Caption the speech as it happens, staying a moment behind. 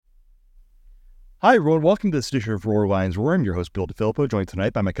Hi, everyone. Welcome to this edition of Roar Lions Roar. I'm your host, Bill DeFilippo, joined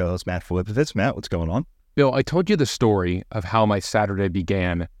tonight by my co-host, Matt Filipovitz. Matt, what's going on? Bill, I told you the story of how my Saturday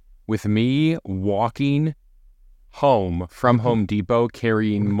began with me walking home from Home Depot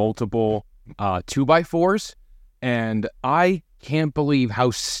carrying multiple 2x4s, and I can't believe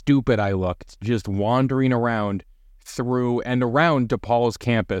how stupid I looked just wandering around through and around DePaul's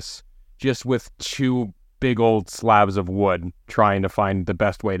campus just with two big old slabs of wood trying to find the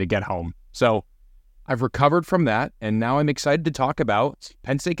best way to get home. So I've recovered from that, and now I'm excited to talk about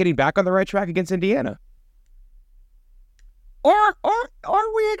Penn State getting back on the right track against Indiana.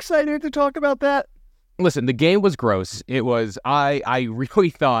 Are we excited to talk about that? Listen, the game was gross. It was, I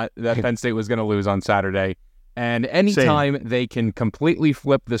really thought that Penn State was going to lose on Saturday, and anytime they can completely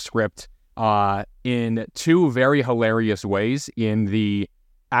flip the script in two very hilarious ways, in the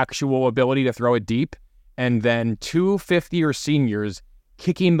actual ability to throw it deep, and then two fifth-year seniors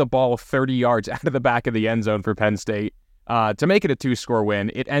kicking the ball 30 yards out of the back of the end zone for Penn State to make it a 2-score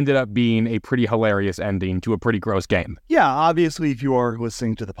win, it ended up being a pretty hilarious ending to a pretty gross game. Yeah, obviously, if you are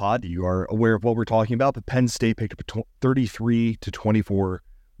listening to the pod, you are aware of what we're talking about, but Penn State picked up a 33-24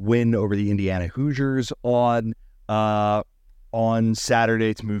 win over the Indiana Hoosiers on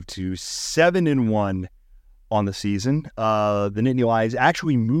Saturday to move to 7-1 on the season. The Nittany Lions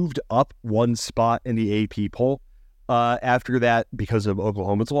actually moved up one spot in the AP poll. After that, because of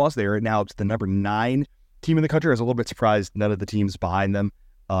Oklahoma's loss, they are now the number 9 team in the country. I was a little bit surprised none of the teams behind them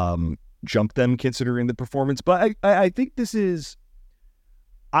jumped them considering the performance. But I think this is,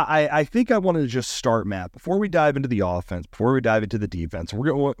 I think I want to just start, Matt, before we dive into the offense, before we dive into the defense.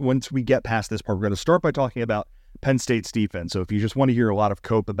 Once we get past this part, we're going to start by talking about Penn State's defense. So if you just want to hear a lot of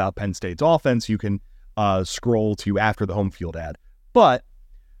cope about Penn State's offense, you can scroll to after the home field ad. But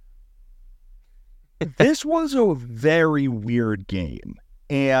this was a very weird game,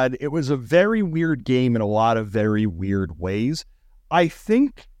 and it was a very weird game in a lot of very weird ways. I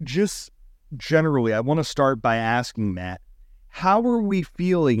think just generally, I want to start by asking Matt, how are we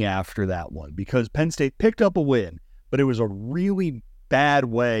feeling after that one? Because Penn State picked up a win, but it was a really bad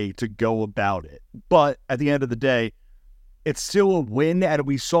way to go about it. But at the end of the day, it's still a win, and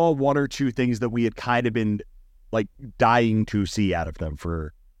we saw one or two things that we had kind of been like dying to see out of them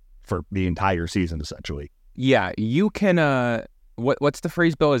for the entire season, essentially. Yeah, you can, what's the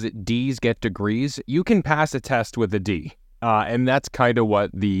phrase, Bill? Is it D's get degrees? You can pass a test with a D. And that's kind of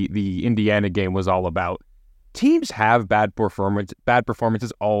what the Indiana game was all about. Teams have bad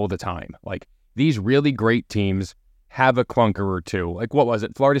performances all the time. Like, these really great teams have a clunker or two. Like, what was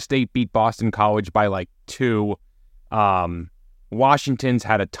it? Florida State beat Boston College by like 2. Washington's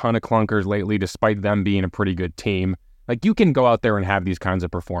had a ton of clunkers lately, despite them being a pretty good team. Like, you can go out there and have these kinds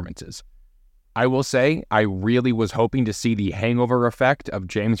of performances. I will say, I really was hoping to see the hangover effect of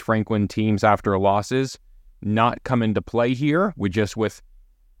James Franklin teams after losses not come into play here, with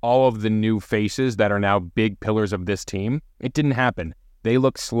all of the new faces that are now big pillars of this team. It didn't happen. They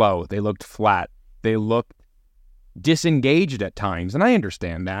looked slow. They looked flat. They looked disengaged at times, and I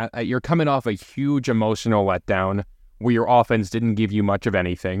understand that. You're coming off a huge emotional letdown where your offense didn't give you much of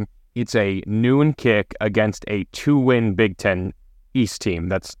anything. It's a noon kick against a 2-win Big Ten East team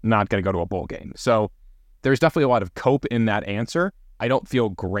that's not going to go to a bowl game. So there's definitely a lot of cope in that answer. I don't feel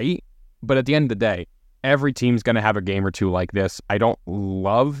great, but at the end of the day, every team's going to have a game or two like this. I don't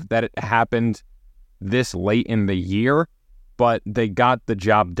love that it happened this late in the year, but they got the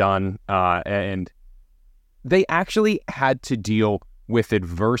job done, and they actually had to deal with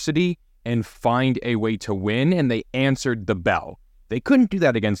adversity and find a way to win, and they answered the bell. They couldn't do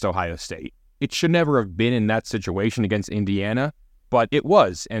that against Ohio State. It should never have been in that situation against Indiana, but it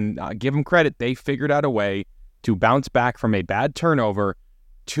was. And give them credit, they figured out a way to bounce back from a bad turnover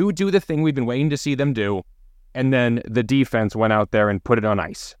to do the thing we've been waiting to see them do. And then the defense went out there and put it on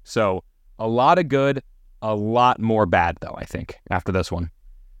ice. So a lot of good, a lot more bad, though, I think, after this one.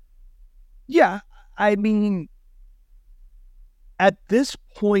 Yeah, I mean, at this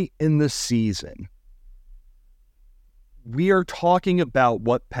point in the season, we are talking about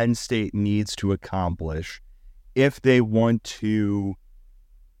what Penn State needs to accomplish if they want to,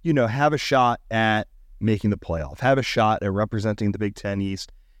 have a shot at making the playoff, have a shot at representing the Big Ten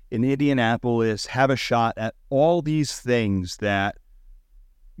East in Indianapolis, have a shot at all these things that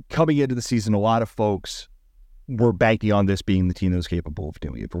coming into the season, a lot of folks were banking on this being the team that was capable of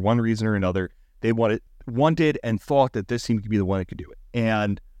doing it. For one reason or another, they wanted and thought that this team could be the one that could do it.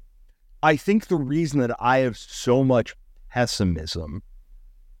 And I think the reason that I have so much pessimism,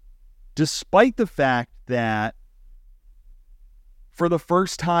 despite the fact that for the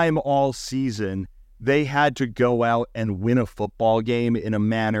first time all season, they had to go out and win a football game in a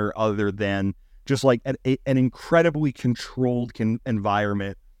manner other than just like an incredibly controlled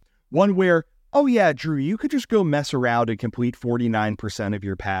environment. One where, oh yeah, Drew, you could just go mess around and complete 49% of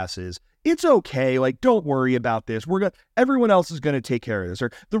your passes. It's okay. Like, don't worry about this. Everyone else is going to take care of this.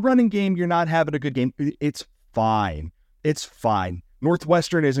 Or the running game, you're not having a good game. It's fine. It's fine.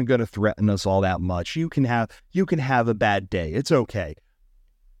 Northwestern isn't going to threaten us all that much. You can have a bad day. It's okay.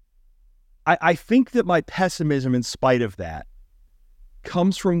 I think that my pessimism, in spite of that,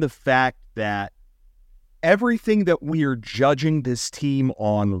 comes from the fact that everything that we are judging this team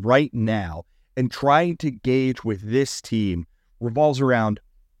on right now and trying to gauge with this team revolves around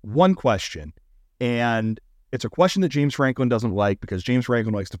one question. And it's a question that James Franklin doesn't like, because James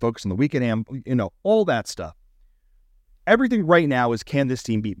Franklin likes to focus on the weekend and, all that stuff. Everything right now is, can this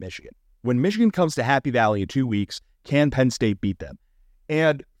team beat Michigan? When Michigan comes to Happy Valley in 2 weeks, can Penn State beat them?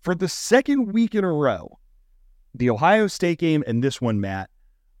 And for the second week in a row, the Ohio State game and this one, Matt,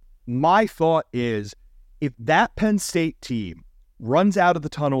 my thought is, if that Penn State team runs out of the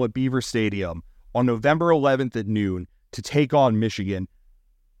tunnel at Beaver Stadium on November 11th at noon to take on Michigan,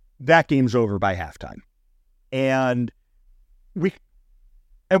 that game's over by halftime. And we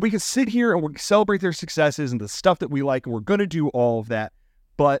can sit here and we celebrate their successes and the stuff that we like, and we're going to do all of that.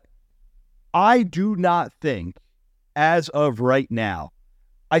 But I do not think, as of right now,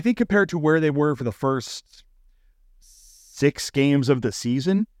 I think compared to where they were for the first 6 games of the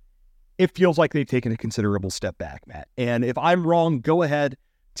season, it feels like they've taken a considerable step back, Matt. And if I'm wrong, go ahead,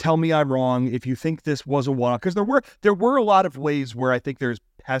 tell me I'm wrong. If you think this was a one-off, because there were a lot of ways where I think there's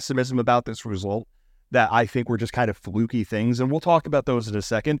pessimism about this result that I think were just kind of fluky things, and we'll talk about those in a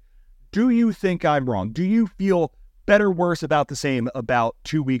second. Do you think I'm wrong? Do you feel better, worse, about the same about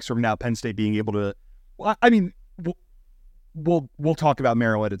 2 weeks from now, Penn State being able to? Well, I mean, we'll talk about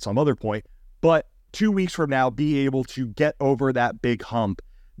Maryland at some other point, but 2 weeks from now, be able to get over that big hump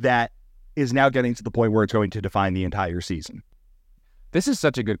that is now getting to the point where it's going to define the entire season? This is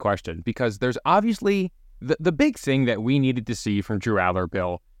such a good question, because there's obviously the big thing that we needed to see from Drew Aller,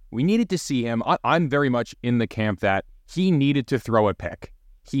 Bill. We needed to see him. I'm very much in the camp that he needed to throw a pick.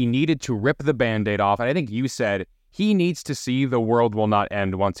 He needed to rip the Band-Aid off. And I think you said he needs to see the world will not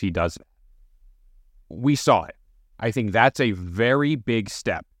end once he does it. We saw it. I think that's a very big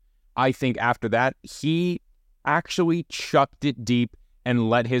step. I think after that, he actually chucked it deep and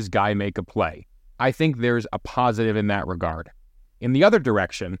let his guy make a play. I think there's a positive in that regard. In the other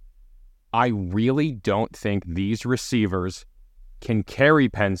direction, I really don't think these receivers can carry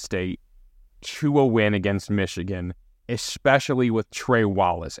Penn State to a win against Michigan, especially with Trey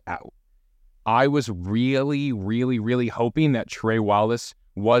Wallace out. I was really, really, really hoping that Trey Wallace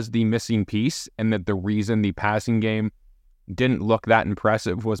was the missing piece, and that the reason the passing game didn't look that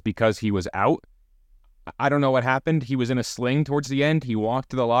impressive was because he was out. I don't know what happened. He was in a sling towards the end. He walked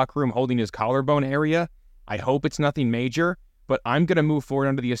to the locker room holding his collarbone area. I hope it's nothing major, but I'm going to move forward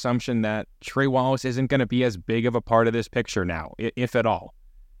under the assumption that Trey Wallace isn't going to be as big of a part of this picture now, if at all.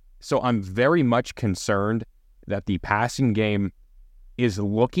 So I'm very much concerned that the passing game is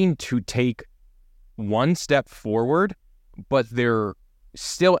looking to take one step forward, but there are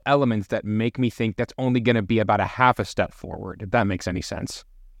still elements that make me think that's only going to be about a half a step forward, if that makes any sense.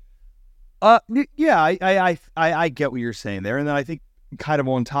 Yeah, I get what you're saying there. And then I think kind of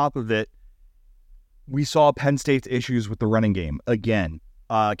on top of it, we saw Penn State's issues with the running game again.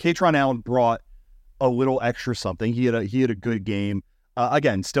 Katron Allen brought a little extra something. He had a good game.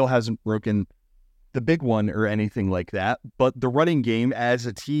 Again, still hasn't broken the big one or anything like that. But the running game as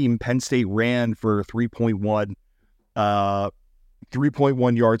a team, Penn State ran for 3.1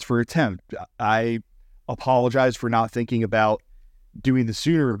 yards per attempt. I apologize for not thinking about doing this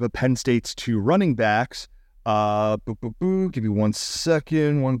sooner, but Penn State's 2 running backs. Give me 1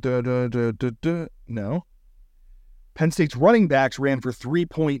 second. No. Penn State's running backs ran for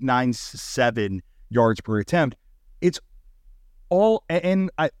 3.97 yards per attempt. It's all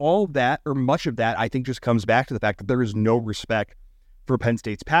that, or much of that, I think just comes back to the fact that there is no respect for Penn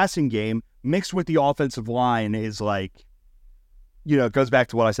State's passing game, mixed with the offensive line is like, it goes back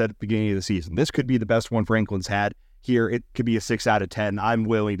to what I said at the beginning of the season. This could be the best one Franklin's had here. It could be a 6 out of 10. I'm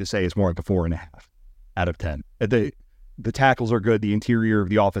willing to say it's more like a 4.5 out of 10. The tackles are good. The interior of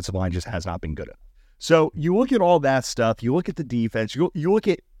the offensive line just has not been good enough. So you look at all that stuff, you look at the defense, you look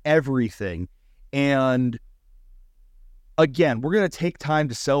at everything, and again, we're going to take time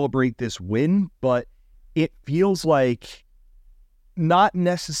to celebrate this win, but it feels like not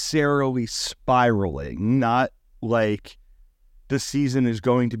necessarily spiraling, not like the season is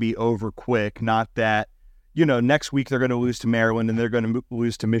going to be over quick, not that, next week they're going to lose to Maryland and they're going to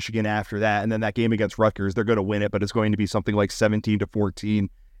lose to Michigan after that, and then that game against Rutgers, they're going to win it, but it's going to be something like 17-14,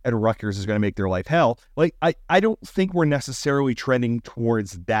 and Rutgers is going to make their life hell. Like, I don't think we're necessarily trending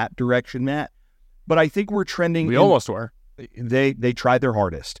towards that direction, Matt, but I think we're trending. We almost were. They tried their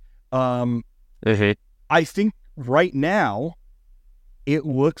hardest. I think right now it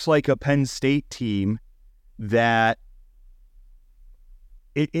looks like a Penn State team that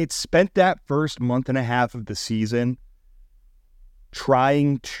it spent that first month and a half of the season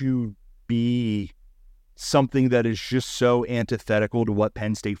trying to be something that is just so antithetical to what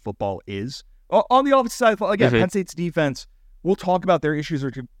Penn State football is. On the opposite side, again, Penn State's defense, we'll talk about their issues.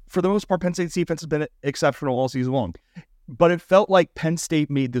 For the most part, Penn State's defense has been exceptional all season long. But it felt like Penn State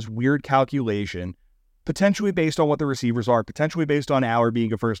made this weird calculation, potentially based on what the receivers are, potentially based on Aller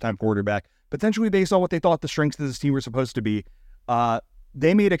being a first-time quarterback, potentially based on what they thought the strengths of this team were supposed to be.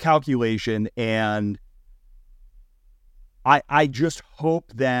 They made a calculation, and I just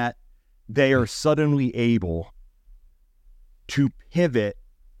hope that they are suddenly able to pivot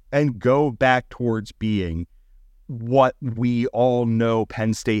and go back towards being what we all know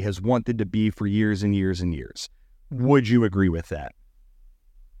Penn State has wanted to be for years and years and years. Would you agree with that?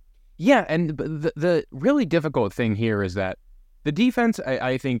 Yeah, and the really difficult thing here is that the defense,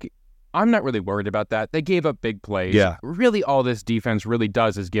 I think, I'm not really worried about that. They gave up big plays. Yeah. Really, all this defense really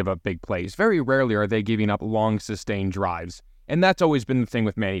does is give up big plays. Very rarely are they giving up long, sustained drives. And that's always been the thing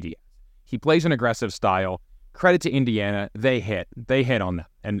with Manny Diaz. He plays an aggressive style. Credit to Indiana. They hit on them.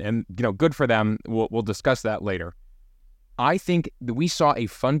 And good for them. We'll discuss that later. I think that we saw a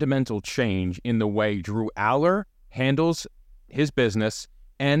fundamental change in the way Drew Aller handles his business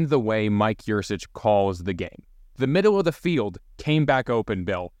and the way Mike Yurcich calls the game. The middle of the field came back open,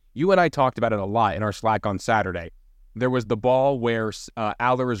 Bill. You and I talked about it a lot in our Slack on Saturday. There was the ball where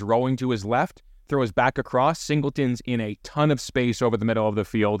Aller is rolling to his left, throws back across, Singleton's in a ton of space over the middle of the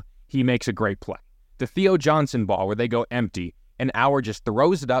field. He makes a great play. The Theo Johnson ball where they go empty, and Aller just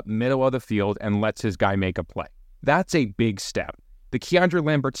throws it up middle of the field and lets his guy make a play. That's a big step. The Keandre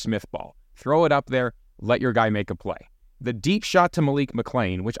Lambert-Smith ball, throw it up there, let your guy make a play. The deep shot to Malik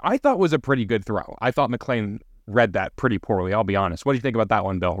McClain, which I thought was a pretty good throw. I thought McClain read that pretty poorly, I'll be honest. What do you think about that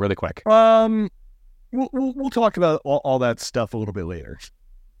one, Bill, really quick? We'll talk about all that stuff a little bit later.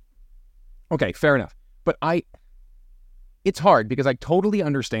 Okay, fair enough. But it's hard because I totally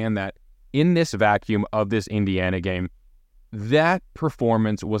understand that in this vacuum of this Indiana game, that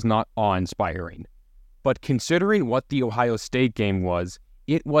performance was not awe-inspiring. But considering what the Ohio State game was,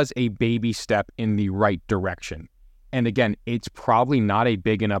 it was a baby step in the right direction. And again, it's probably not a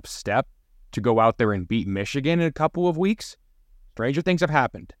big enough step to go out there and beat Michigan in a couple of weeks. Stranger things have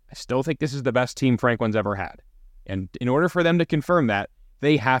happened. I still think this is the best team Franklin's ever had. And in order for them to confirm that,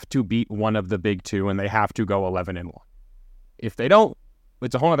 they have to beat one of the big two, and they have to go 11-1. If they don't,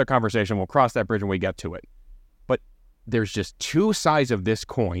 it's a whole other conversation. We'll cross that bridge when we get to it. But there's just two sides of this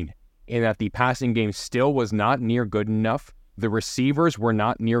coin in that the passing game still was not near good enough. The receivers were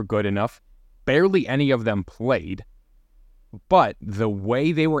not near good enough. Barely any of them played. But the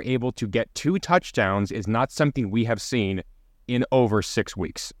way they were able to get 2 touchdowns is not something we have seen in over 6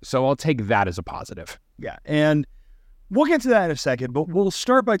 weeks. So I'll take that as a positive. Yeah, and we'll get to that in a second, but we'll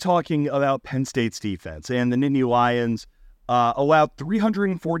start by talking about Penn State's defense. And the Nittany Lions allowed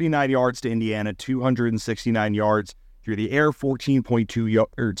 349 yards to Indiana, 269 yards through the air, 14.2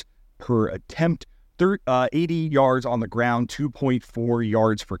 yards per attempt, 80 yards on the ground, 2.4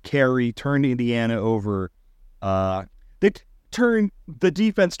 yards per carry, turned Indiana over. The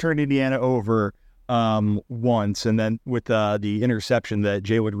defense turned Indiana over once, and then with the interception that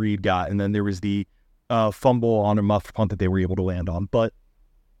Jalen Reed got, and then there was the fumble on a muffed punt that they were able to land on. But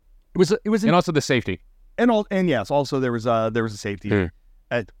it was and also the safety. And yes, also there was a safety.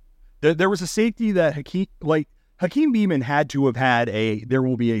 There was a safety that Hakeem Beamon had to have had there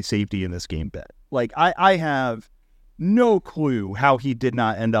will be a safety in this game bet. Like I have no clue how he did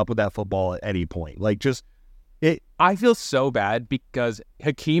not end up with that football at any point. I feel so bad because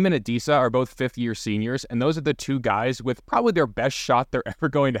Hakeem and Adisa are both fifth-year seniors, and those are the two guys with probably their best shot they're ever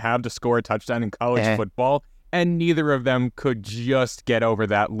going to have to score a touchdown in college football, and neither of them could just get over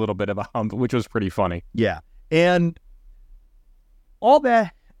that little bit of a hump, which was pretty funny. Yeah, and all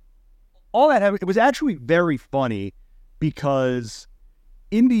that happened. It was actually very funny because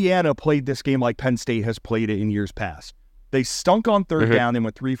Indiana played this game like Penn State has played it in years past. They stunk on third down and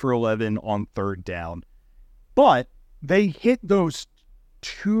went 3 for 11 on third down. But they hit those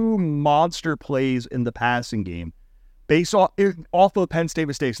 2 monster plays in the passing game based off of Penn State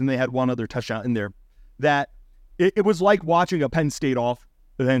mistakes, and they had one other touchdown in there that it was like watching a Penn State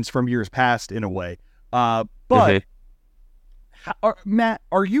offense from years past in a way. But Matt,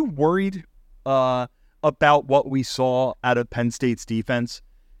 are you worried about what we saw out of Penn State's defense?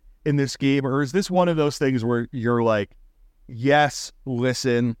 in this game, or is this one of those things where you're like, yes,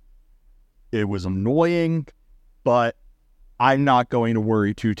 listen, it was annoying, but I'm not going to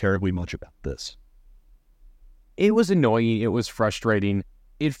worry too terribly much about this? It was annoying. It was frustrating.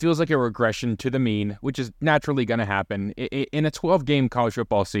 It feels like a regression to the mean, which is naturally going to happen. In a 12-game college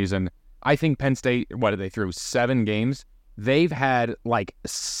football season, I think Penn State, what did they through? 7 games? They've had like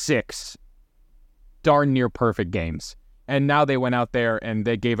 6 darn near perfect games. And now they went out there and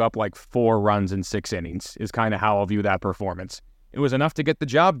they gave up like 4 runs in 6 innings is kind of how I'll view that performance. It was enough to get the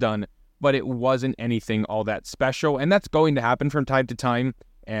job done, but it wasn't anything all that special. And that's going to happen from time to time.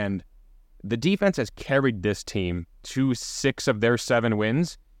 And the defense has carried this team to 6 of their 7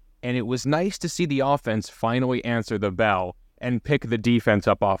 wins. And it was nice to see the offense finally answer the bell and pick the defense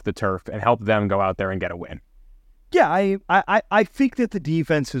up off the turf and help them go out there and get a win. Yeah, I think that the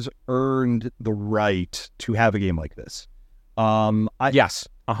defense has earned the right to have a game like this. Yes,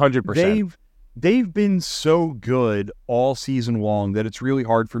 100%. They've been so good all season long that it's really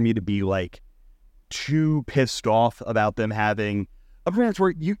hard for me to be like too pissed off about them having a performance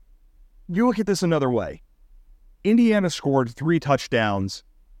where you look at this another way. Indiana scored 3 touchdowns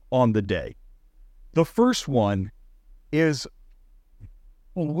on the day. The first one is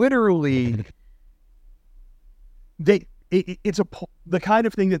literally it's the kind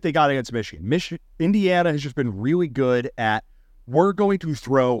of thing that they got against Michigan. Indiana has just been really good at, we're going to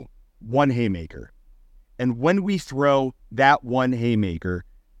throw one haymaker. And when we throw that one haymaker,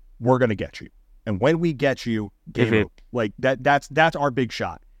 we're going to get you. And when we get you, game over. Like that's our big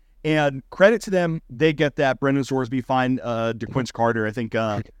shot. And credit to them, they get that. Brendan Sorsby find DeQuince Carter.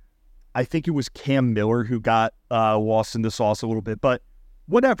 I think it was Cam Miller who got lost in the sauce a little bit, but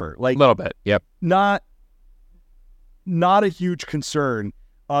whatever. Like a little bit, yep. Not a huge concern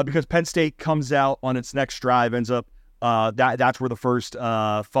because Penn State comes out on its next drive, ends up that's where the first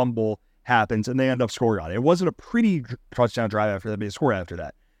fumble happens, and they end up scoring on it. It wasn't a pretty touchdown drive after that, but they score after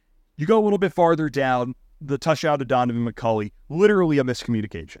that. You go a little bit farther down, the touchdown to Donovan McCulley, literally a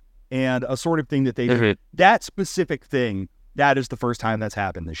miscommunication and a sort of thing that they did. That specific thing, that is the first time that's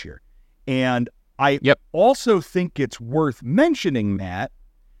happened this year. And I also think it's worth mentioning, Matt,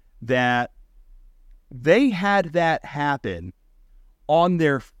 that they had that happen on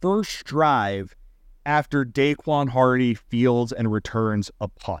their first drive after Daquan Hardy fields and returns a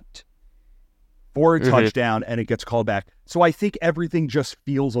punt for a touchdown, and it gets called back. So I think everything just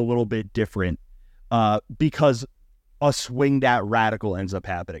feels a little bit different because a swing that radical ends up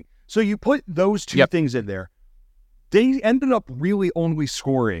happening. So you put those two things in there. They ended up really only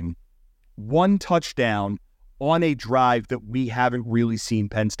scoring 1 touchdown on a drive that we haven't really seen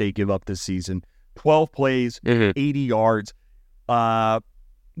Penn State give up this season. 12 plays, 80 yards, that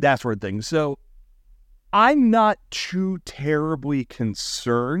sort of thing. So I'm not too terribly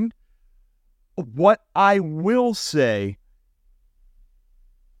concerned. What I will say,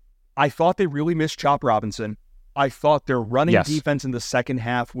 I thought they really missed Chop Robinson. I thought their running defense in the second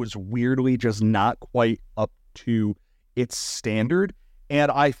half was weirdly just not quite up to its standard.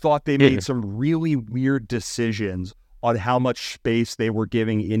 And I thought they made some really weird decisions on how much space they were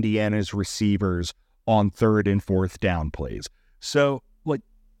giving Indiana's receivers on 3rd and 4th down plays. So, like,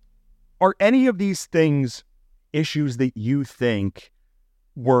 are any of these things issues that you think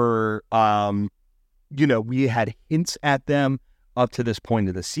were, we had hints at them up to this point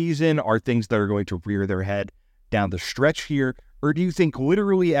of the season? Are things that are going to rear their head down the stretch here? Or do you think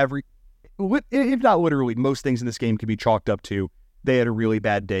literally if not literally, most things in this game can be chalked up to they had a really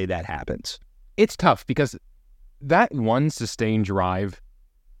bad day that happens? It's tough because that one sustained drive,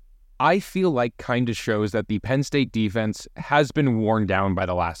 I feel like kind of shows that the Penn State defense has been worn down by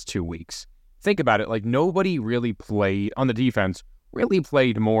the last 2 weeks. Think about it, like nobody really played on the defense, really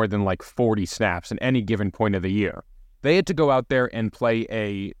played more than like 40 snaps at any given point of the year. They had to go out there and play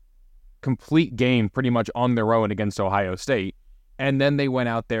a complete game pretty much on their own against Ohio State. And then they went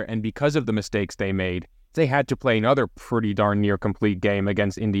out there, and because of the mistakes they made, they had to play another pretty darn near complete game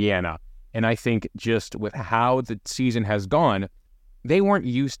against Indiana. And I think just with how the season has gone, they weren't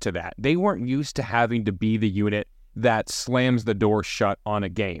used to that. They weren't used to having to be the unit that slams the door shut on a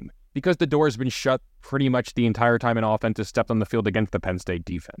game, because the door has been shut pretty much the entire time an offense has stepped on the field against the Penn State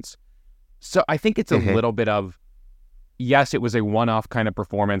defense. So I think it's a little bit of, yes, it was a one-off kind of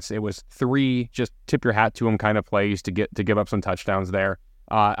performance. It was 3 just tip your hat to them kind of plays to give up some touchdowns there.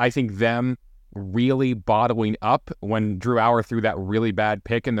 I think them really bottling up when Drew Auer threw that really bad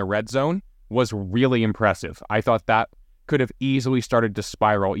pick in the red zone was really impressive. I thought that could have easily started to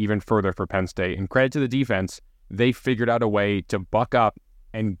spiral even further for Penn State. And credit to the defense, they figured out a way to buck up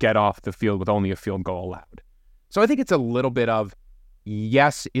and get off the field with only a field goal allowed. So I think it's a little bit of,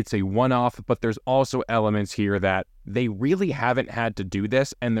 yes, it's a one-off, but there's also elements here that they really haven't had to do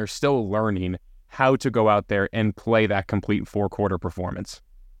this, and they're still learning how to go out there and play that complete four-quarter performance.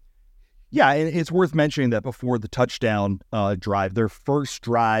 Yeah, and it's worth mentioning that before the touchdown drive, their first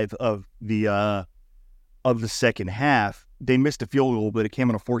drive of the second half, they missed a field goal, but it came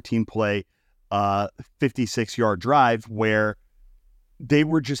on a 14-play, 56-yard drive where they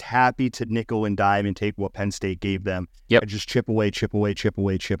were just happy to nickel and dime and take what Penn State gave them and just chip away, chip away, chip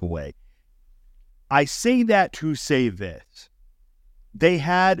away, chip away. I say that to say this. They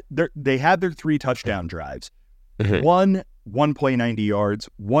had their 3 touchdown drives. One play 90 yards,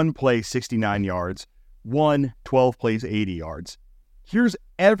 one play 69 yards, 12 plays 80 yards. Here's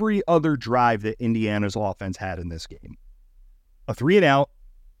every other drive that Indiana's offense had in this game. A 3-and-out,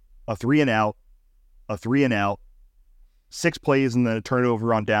 a 3-and-out, a 3-and-out, 6 plays and then a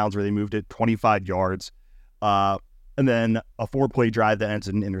turnover on downs where they moved it 25 yards. And then a 4-play drive that ends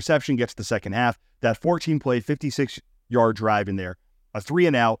in an interception, gets the second half. That 14-play, 56-yard drive in there, a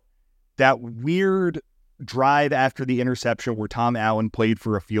 3-and-out, that weird drive after the interception where Tom Allen played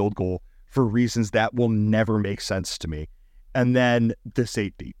for a field goal for reasons that will never make sense to me. And then the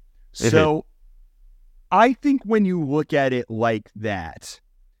safety. So I think when you look at it like that,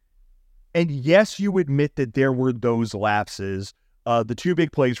 and yes, you admit that there were those lapses, the 2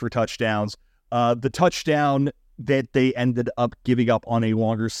 big plays for touchdowns, the touchdown that they ended up giving up on a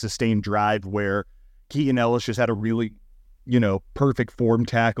longer sustained drive where Keaton Ellis just had a really, perfect form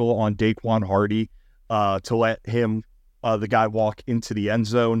tackle on Daquan Hardy to let him, the guy, walk into the end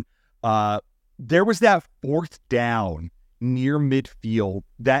zone. There was that 4th down near midfield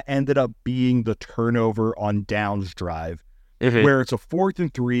that ended up being the turnover on downs drive, where it's a 4th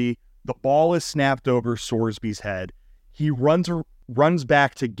and 3. The ball is snapped over Sorsby's head. He runs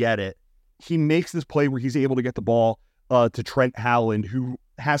back to get it. He makes this play where he's able to get the ball to Trent Howland, who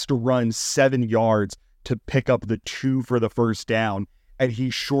has to run 7 yards to pick up the 2 for the first down, and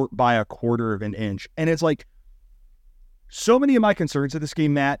he's short by a quarter of an inch. And it's like, so many of my concerns of this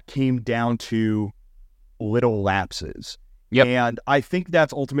game, Matt, came down to little lapses. And I think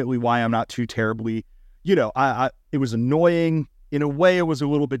that's ultimately why I'm not too terribly, it was annoying. In a way, it was a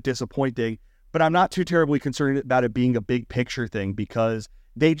little bit disappointing, but I'm not too terribly concerned about it being a big picture thing because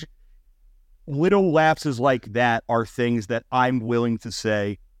little lapses like that are things that I'm willing to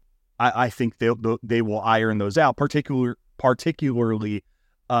say I think they will iron those out, particularly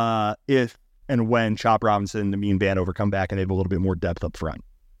if and when Chop Robinson and the Mean Vanover come back and they have a little bit more depth up front.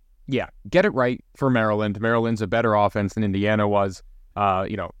 Yeah, get it right for Maryland. Maryland's a better offense than Indiana was.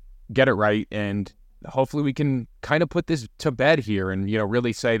 Get it right, and hopefully we can kind of put this to bed here and,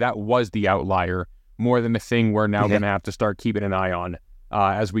 really say that was the outlier more than the thing we're now going to have to start keeping an eye on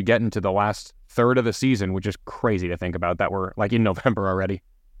as we get into the last third of the season, which is crazy to think about that we're like in November already.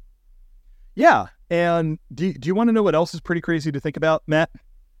 Yeah. And do you want to know what else is pretty crazy to think about, Matt?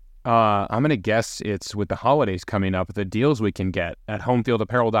 I'm going to guess it's with the holidays coming up, the deals we can get at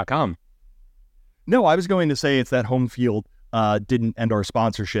homefieldapparel.com. No, I was going to say it's that Home Field didn't end our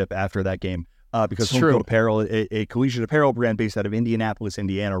sponsorship after that game. Because Home Field Apparel, a collegiate apparel brand based out of Indianapolis,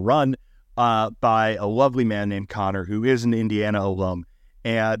 Indiana, run by a lovely man named Connor, who is an Indiana alum.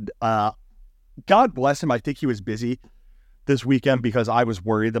 And God bless him, I think he was busy this weekend because I was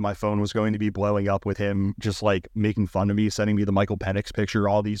worried that my phone was going to be blowing up with him just like making fun of me, sending me the Michael Penix picture,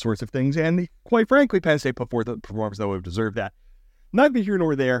 all these sorts of things. And quite frankly, Penn State put forth a performance that would have deserved that. Neither here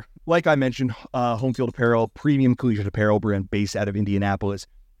nor there. Like I mentioned, Home Field Apparel, premium collegiate apparel brand based out of Indianapolis,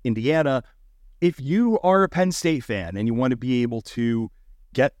 Indiana. If you are a Penn State fan and you want to be able to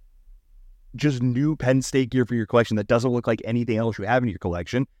get just new Penn State gear for your collection that doesn't look like anything else you have in your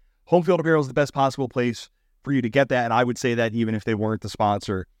collection, Home Field Apparel is the best possible place for you to get that. And I would say that even if they weren't the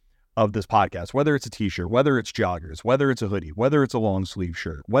sponsor of this podcast, whether it's a t-shirt, whether it's joggers, whether it's a hoodie, whether it's a long sleeve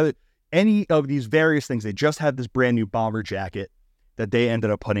shirt, whether any of these various things, they just had this brand new bomber jacket that they ended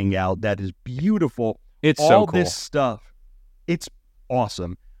up putting out that is beautiful. It's all so cool. This stuff, it's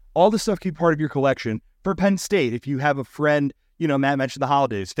awesome. All this stuff can be part of your collection for Penn State. If you have a friend, Matt mentioned the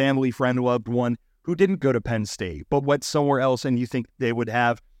holidays, family, friend, loved one who didn't go to Penn State, but went somewhere else and you think they would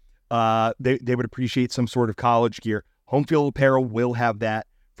have, they would appreciate some sort of college gear. Home Field Apparel will have that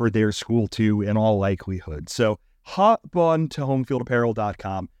for their school too, in all likelihood. So hop on to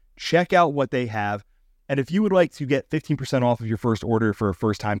homefieldapparel.com, check out what they have. And if you would like to get 15% off of your first order for a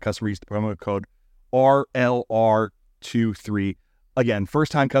first-time customer, use the promo code RLR23. Again,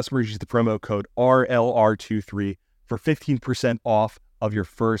 first-time customers use the promo code RLR23 for 15% off of your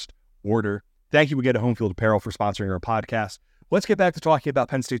first order. Thank you again to Home Field Apparel for sponsoring our podcast. Let's get back to talking about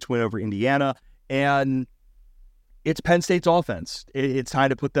Penn State's win over Indiana. And it's Penn State's offense. It's time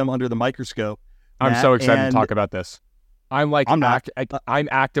to put them under the microscope. I'm Matt, so excited to and talk about this. I'm not. I'm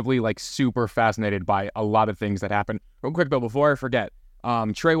actively like super fascinated by a lot of things that happen. Real quick, Bill, before I forget,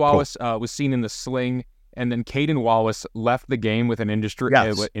 Trey Wallace was seen in the sling, and then Caden Wallace left the game with an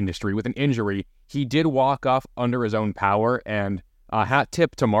with an injury. He did walk off under his own power, and hat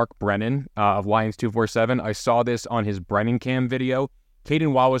tip to Mark Brennan of Lions 247. I saw this on his Brennan Cam video.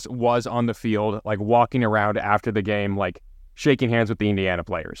 Caden Wallace was on the field, like walking around after the game, like shaking hands with the Indiana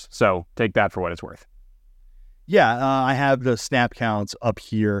players. So take that for what it's worth. Yeah, I have the snap counts up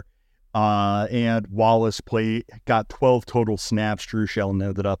here, and Wallace got 12 total snaps. Drew Sheldon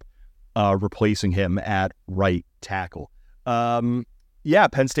ended up replacing him at right tackle. Penn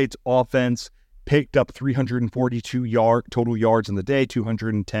State's offense picked up 342 total yards in the day,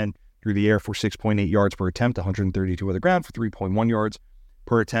 210 through the air for 6.8 yards per attempt, 132 on the ground for 3.1 yards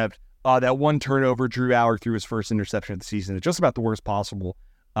per attempt. That one turnover, Drew Aller threw his first interception of the season at just about the worst possible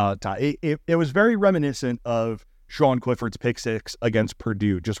time. It was very reminiscent of Sean Clifford's pick six against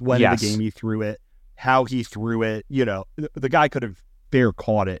Purdue, just when in the game he threw it, how he threw it. You know, the guy could have fair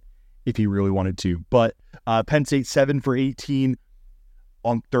caught it if he really wanted to. But Penn State 7 for 18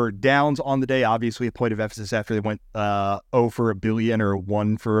 on third downs on the day. Obviously, a point of emphasis after they went 0 for a billion or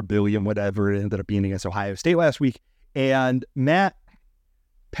 1 for a billion, whatever it ended up being against Ohio State last week. And Matt,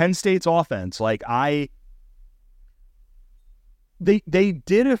 Penn State's offense, they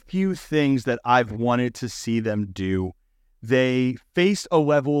did a few things that I've wanted to see them do. They faced a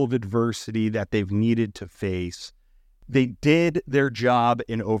level of adversity that they've needed to face. They did their job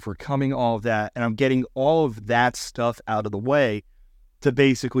in overcoming all of that, and I'm getting all of that stuff out of the way to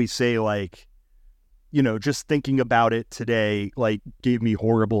basically say, just thinking about it today, gave me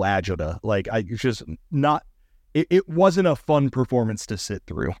horrible agita. It wasn't a fun performance to sit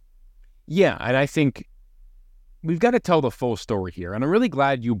through. Yeah, and I think we've got to tell the full story here. And I'm really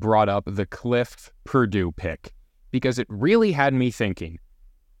glad you brought up the Cliff Purdue pick, because it really had me thinking.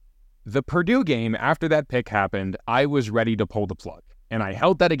 The Purdue game, after that pick happened, I was ready to pull the plug. And I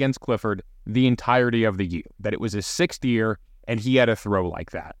held that against Clifford the entirety of the year, that it was his 6th year and he had a throw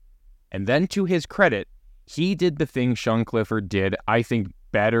like that. And then to his credit, he did the thing Sean Clifford did, I think,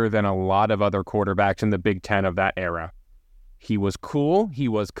 better than a lot of other quarterbacks in the Big Ten of that era. He was cool, he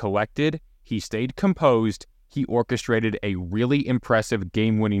was collected, he stayed composed, he orchestrated a really impressive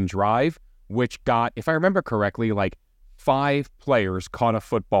game-winning drive, which got, if I remember correctly, 5 players caught a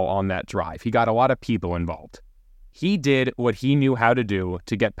football on that drive. He got a lot of people involved. He did what he knew how to do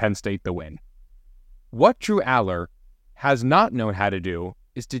to get Penn State the win. What Drew Aller has not known how to do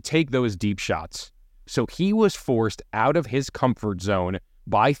is to take those deep shots. So he was forced out of his comfort zone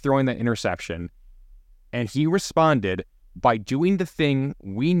by throwing that interception, and he responded by doing the thing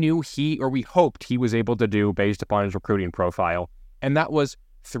we knew we hoped he was able to do based upon his recruiting profile, and that was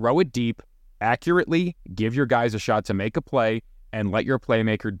throw it deep, accurately, give your guys a shot to make a play, and let your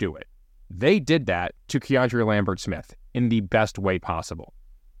playmaker do it. They did that to Keandre Lambert-Smith in the best way possible.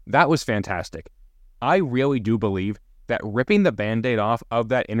 That was fantastic. I really do believe that ripping the Band-Aid off of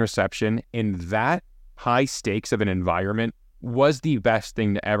that interception in that high stakes of an environment was the best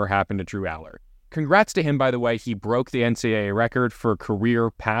thing to ever happen to Drew Aller. Congrats to him, by the way. He broke the NCAA record for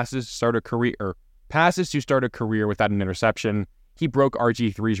passes to start a career without an interception. He broke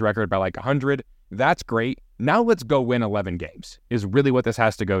RG3's record by 100. That's great. Now let's go win 11 games, is really what this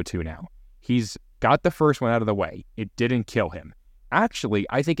has to go to now. He's got the first one out of the way. It didn't kill him. Actually,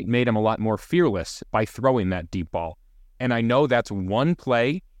 I think it made him a lot more fearless by throwing that deep ball. And I know that's one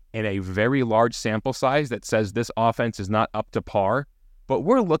play in a very large sample size that says this offense is not up to par, but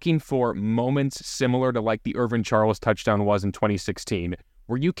we're looking for moments similar to the Irvin Charles touchdown was in 2016,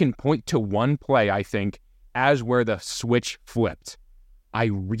 where you can point to one play, I think, as where the switch flipped. I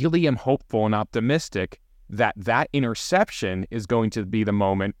really am hopeful and optimistic that that interception is going to be the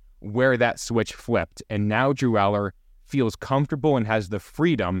moment where that switch flipped. And now Drew Aller feels comfortable and has the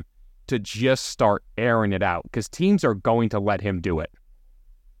freedom to just start airing it out, because teams are going to let him do it.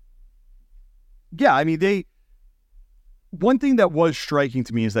 Yeah, I mean, one thing that was striking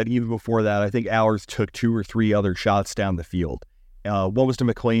to me is that even before that, I think Allers took 2 or 3 other shots down the field. One was to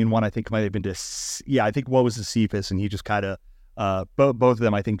McLean, one I think might have been I think one was to Cephas, and he just kind of, both of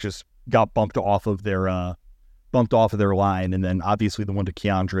them I think just got bumped off of their line, and then obviously the one to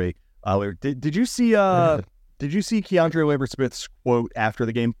Keandre. Did you see Keandre Lambert-Smith's quote after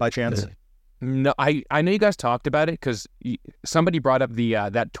the game by chance? No, I know you guys talked about it because somebody brought up the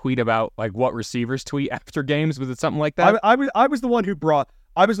that tweet about what receivers tweet after games. Was it something like that? I was the one who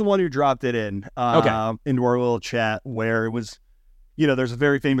dropped it in into our little chat where it was, there's a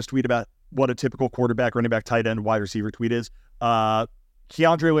very famous tweet about what a typical quarterback, running back, tight end, wide receiver tweet is.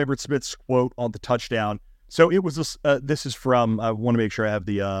 Keandre Lambert-Smith's quote on the touchdown. So it was this is from, I want to make sure I have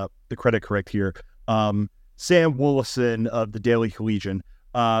the credit correct here. Sam Woolison of the Daily Collegian.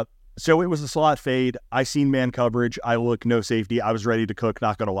 So it was a slot fade. I seen man coverage. I look no safety. I was ready to cook,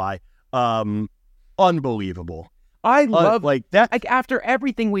 not going to lie. Unbelievable. I love like that. Like after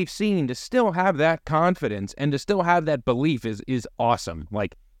everything we've seen, to still have that confidence and to still have that belief is awesome.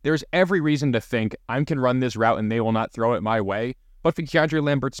 Like there's every reason to think I can run this route and they will not throw it my way. But for Keandre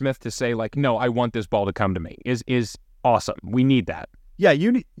Lambert-Smith to say like, no, I want this ball to come to me is awesome. We need that. Yeah,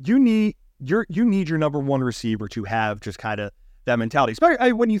 you need your number one receiver to have just kind of that mentality.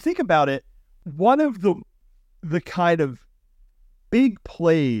 Especially when you think about it, one of the kind of big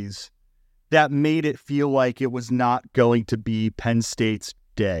plays that made it feel like it was not going to be Penn State's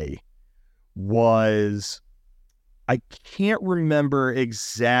day was, I can't remember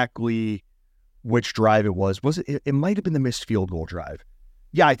exactly which drive it was. Was it? It might have been the missed field goal drive.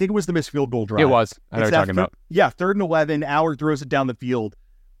 Yeah, I think it was the missed field goal drive. It was. I know what you're talking about. Yeah, 3rd and 11. Allard throws it down the field.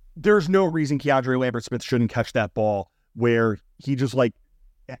 There's no reason Keandre Lambert-Smith shouldn't catch that ball where he just like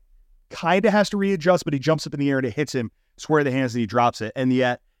kind of has to readjust, but he jumps up in the air and it hits him square in the hands and he drops it. And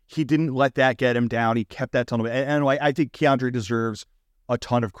yet he didn't let that get him down. He kept that ton of it. And I think Keandre deserves a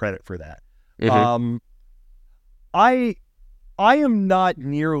ton of credit for that. Mm-hmm. I am not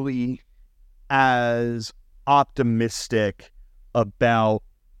nearly as optimistic about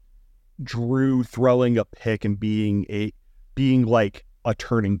Drew throwing a pick and being like a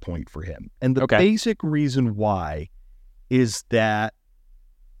turning point for him. And the basic reason why is that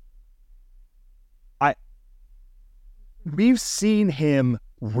we've seen him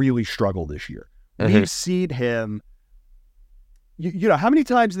really struggle this year. Mm-hmm. We've seen him, you know, how many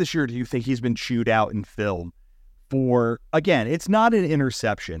times this year do you think he's been chewed out in film for, again, it's not an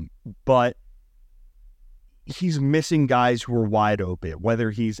interception, but he's missing guys who are wide open, whether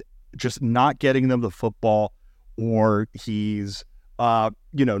he's just not getting them the football or he's,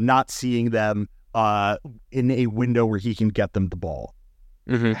 not seeing them in a window where he can get them the ball.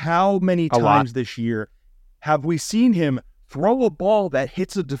 Mm-hmm. How many times this year have we seen him throw a ball that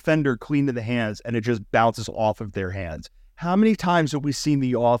hits a defender clean in the hands and it just bounces off of their hands? How many times have we seen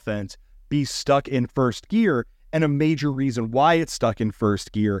the offense be stuck in first gear? And a major reason why it's stuck in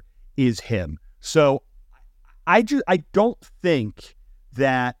first gear is him. So I don't think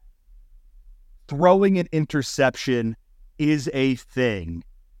that throwing an interception is a thing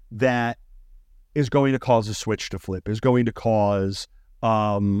that is going to cause a switch to flip, is going to cause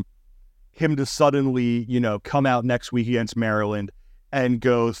him to suddenly, come out next week against Maryland and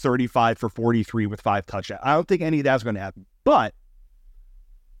go 35 for 43 with 5 touchdowns. I don't think any of that's going to happen. But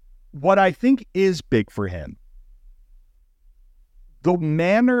what I think is big for him, the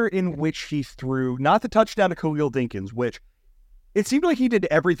manner in which he threw, not the touchdown to Khalil Dinkins, which it seemed like he did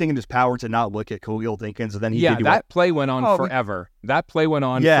everything in his power to not look at Khalil Dinkins, and then he did that play went on forever. That play went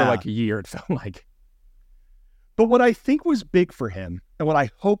on for like a year, it felt like. But what I think was big for him, and what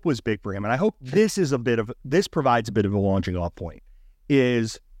I hope was big for him, and I hope this provides a bit of a launching off point,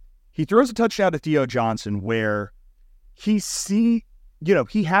 is he throws a touchdown to Theo Johnson where he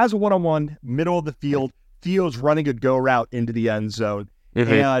has a one-on-one middle of the field. Theo's running a go route into the end zone,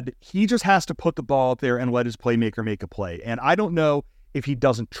 and he just has to put the ball up there and let his playmaker make a play. And I don't know if he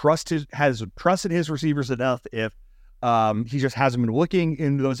hasn't trusted his receivers enough, if he just hasn't been looking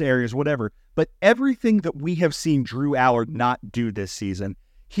in those areas, whatever. But everything that we have seen Drew Allard not do this season,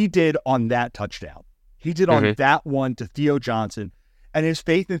 he did on that touchdown. He did on that one to Theo Johnson, and his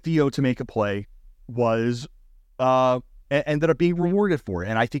faith in Theo to make a play was ended up being rewarded for it.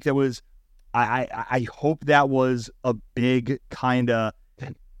 And I think that was. I hope that was a big kind of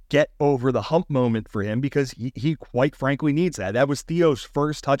get over the hump moment for him, because he quite frankly needs that. That was Theo's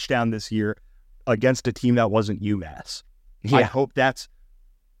first touchdown this year against a team that wasn't UMass. Yeah. I hope that's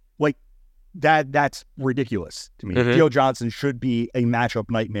that's ridiculous to me. Theo Johnson should be a matchup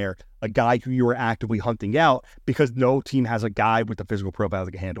nightmare, a guy who you are actively hunting out, because no team has a guy with the physical profile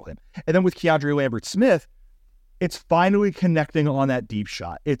that can handle him. And then with Keandre Lambert-Smith, it's finally connecting on that deep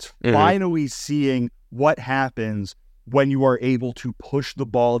shot. It's finally seeing what happens when you are able to push the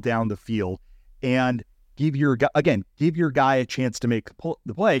ball down the field and give your guy a chance to make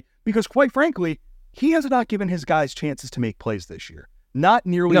the play, because quite frankly, he has not given his guys chances to make plays this year. Not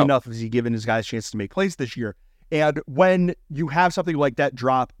nearly enough has he given his guys chances to make plays this year. And when you have something like that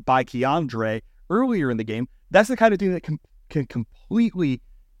drop by Keandre earlier in the game, that's the kind of thing that can completely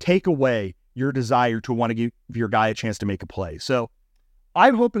take away your desire to want to give your guy a chance to make a play. So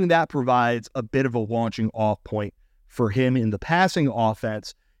I'm hoping that provides a bit of a launching off point for him in the passing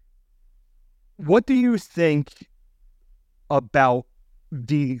offense. what do you think about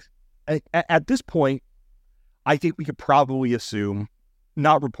at this point? I think we could probably assume,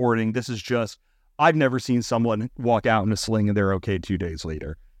 not reporting, this is just, I've never seen someone walk out in a sling and they're okay 2 days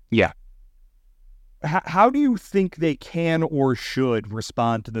later. Yeah. How do you think they can or should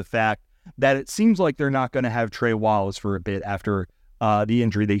respond to the fact that it seems like they're not going to have Trey Wallace for a bit after the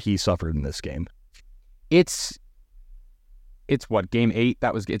injury that he suffered in this game? It's what, game 8?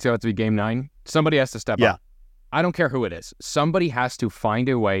 It's about to be game 9. Somebody has to step up. I don't care who it is. Somebody has to find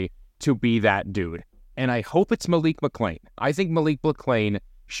a way to be that dude. And I hope it's Malik McClain. I think Malik McClain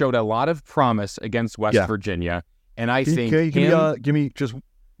showed a lot of promise against West Virginia. And I think give me just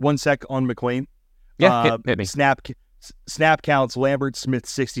 1 sec on McClain. Yeah, hit me. Snap counts: Lambert Smith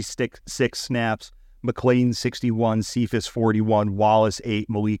 66 snaps, McClain 61, Cephas 41, Wallace 8,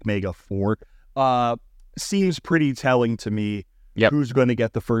 Malik Mega 4. Seems pretty telling to me who's going to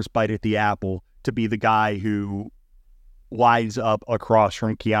get the first bite at the apple to be the guy who lines up across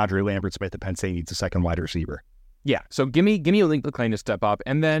from Keandre Lambert Smith at Penn State needs a second wide receiver. Yeah, so give me Malik McClain to step up,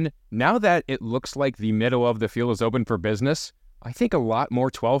 and then now that it looks like the middle of the field is open for business, I think a lot more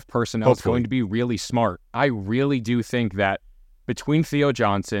 12 personnel is going to be really smart. I really do think that between Theo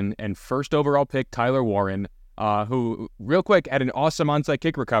Johnson and first overall pick Tyler Warren, who, real quick, had an awesome onside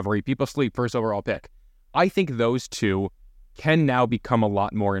kick recovery, people sleep, first overall pick. I think those two can now become a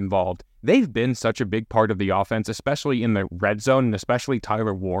lot more involved. They've been such a big part of the offense, especially in the red zone, and especially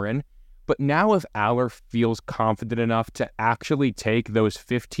Tyler Warren. But now if Aller feels confident enough to actually take those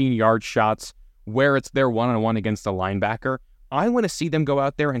 15-yard shots where it's their one-on-one against the linebacker, I want to see them go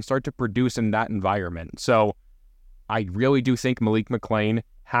out there and start to produce in that environment. So I really do think Malik McClain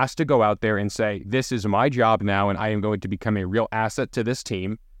has to go out there and say, this is my job now, and I am going to become a real asset to this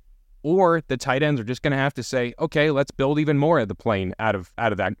team. Or the tight ends are just going to have to say, okay, let's build even more of the plane out of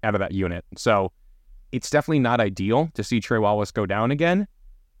that unit. So it's definitely not ideal to see Trey Wallace go down again.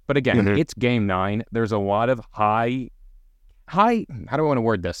 But again, it's game 9. There's a lot of high, how do I want to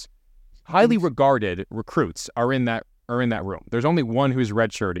word this? Highly regarded recruits are in that room. There's only one who's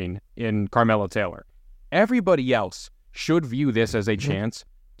redshirting in Carmelo Taylor. Everybody else should view this as a chance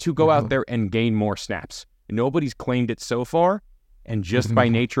to go out there and gain more snaps. Nobody's claimed it so far. And just by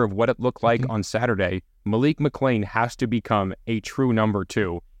nature of what it looked like on Saturday, Malik McClain has to become a true number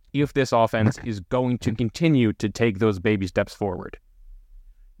 2 if this offense is going to continue to take those baby steps forward.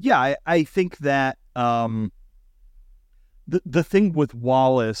 Yeah, I think that the thing with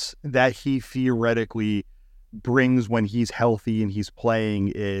Wallace that he theoretically brings when he's healthy and he's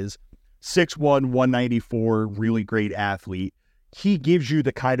playing is 6'1", 194, really great athlete. He gives you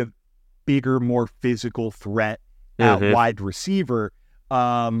the kind of bigger, more physical threat at wide receiver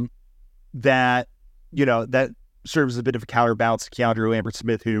that serves as a bit of a counterbalance to Keandre Lambert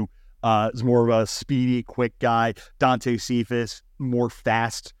Smith, who is more of a speedy, quick guy. Dante Cephas, more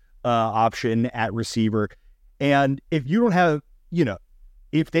fast option at receiver. And if you don't have,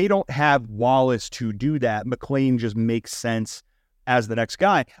 if they don't have Wallace to do that, McClain just makes sense as the next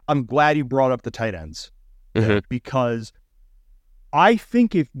guy. I'm glad you brought up the tight ends because I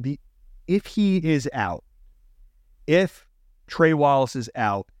think if he is out, if Trey Wallace is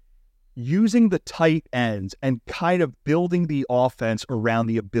out, using the tight ends and kind of building the offense around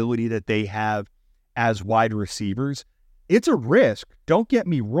the ability that they have as wide receivers, it's a risk. Don't get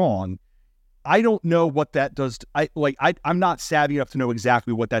me wrong. I don't know what that does. I'm not savvy enough to know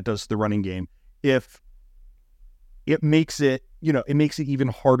exactly what that does to the running game. If it makes it, it makes it even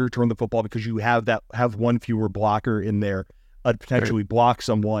harder to run the football because you have one fewer blocker in there to potentially block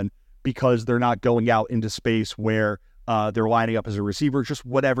someone, because they're not going out into space where they're lining up as a receiver, just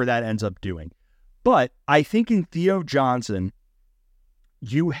whatever that ends up doing. But I think in Theo Johnson,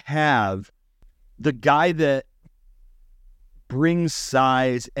 you have the guy that brings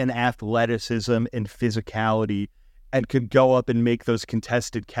size and athleticism and physicality and could go up and make those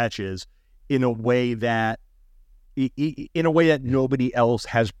contested catches in a way that nobody else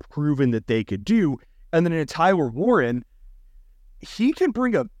has proven that they could do. And then in Tyler Warren, he can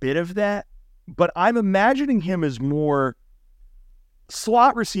bring a bit of that, but I'm imagining him as more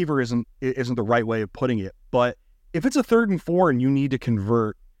slot receiver isn't the right way of putting it. But if it's a 3rd and 4 and you need to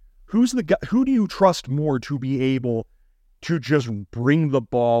convert, who do you trust more to be able to just bring the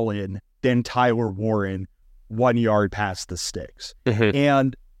ball in than Tyler Warren 1 yard past the sticks?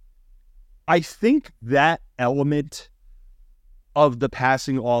 And I think that element of the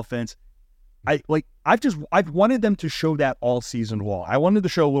passing offense, I've wanted them to show that all season long. I wanted to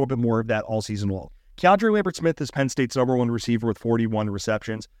show a little bit more of that all season long. Keandre Lambert Smith is Penn State's number 1 receiver with 41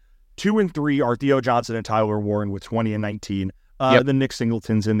 receptions. 2 and 3 are Theo Johnson and Tyler Warren with 20 and 19. Then Nick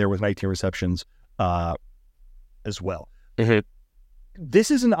Singleton's in there with 19 receptions as well. Mm-hmm.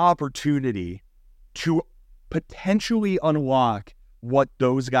 This is an opportunity to potentially unlock what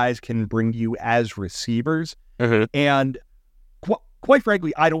those guys can bring you as receivers. Mm-hmm. And quite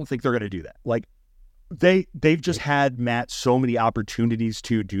frankly, I don't think they're going to do that. Like, they've just had, Matt, so many opportunities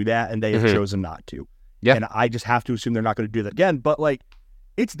to do that, and they have chosen not to. Yeah. And I just have to assume they're not going to do that again. But, like,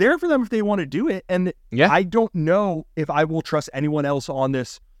 it's there for them if they want to do it. And I don't know if I will trust anyone else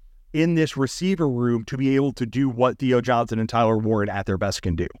in this receiver room to be able to do what Theo Johnson and Tyler Warren at their best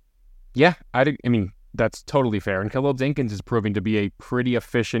can do. Yeah, I mean, that's totally fair. And Khalil Dinkins is proving to be a pretty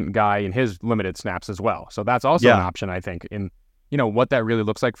efficient guy in his limited snaps as well. So that's also an option, I think. In, what that really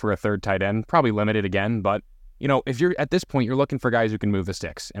looks like for a third tight end, probably limited again. But, if you're at this point, you're looking for guys who can move the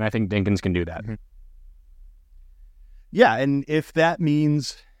sticks. And I think Dinkins can do that. Mm-hmm. Yeah, and if that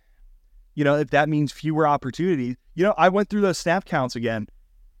means fewer opportunities, I went through those snap counts again.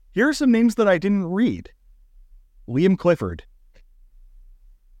 Here are some names that I didn't read. Liam Clifford,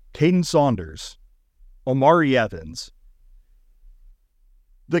 Caden Saunders, Omari Evans.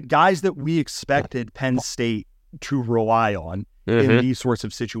 The guys that we expected Penn State to rely on in these sorts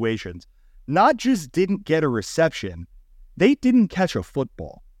of situations, not just didn't get a reception, they didn't catch a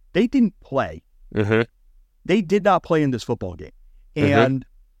football. They didn't play. They did not play in this football game. And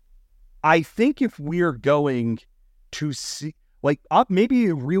I think if we're going to see, maybe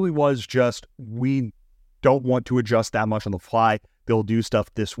it really was just we don't want to adjust that much on the fly. They'll do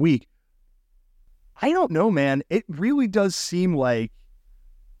stuff this week. I don't know, man. It really does seem like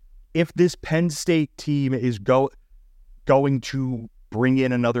if this Penn State team is going to bring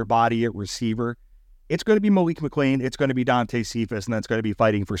in another body at receiver, it's going to be Malik McClain, it's going to be Dante Cephas, and that's going to be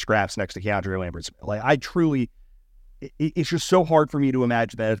fighting for scraps next to Keandre Lambert. It's just so hard for me to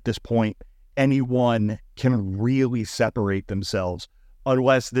imagine that at this point, anyone can really separate themselves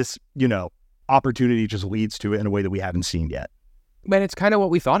unless this, opportunity just leads to it in a way that we haven't seen yet. Man, it's kind of what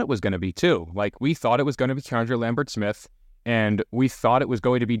we thought it was going to be too. Like, we thought it was going to be Keandre Lambert-Smith, and we thought it was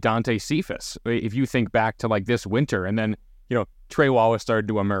going to be Dante Cephas. If you think back to this winter, and then, Trey Wallace started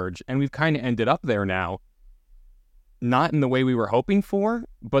to emerge, and we've kind of ended up there now. Not in the way we were hoping for,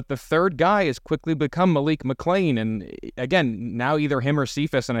 but the third guy has quickly become Malik McClain. And again, now either him or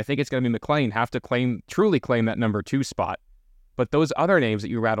Cephas, and I think it's going to be McClain, have to truly claim that number 2 spot. But those other names that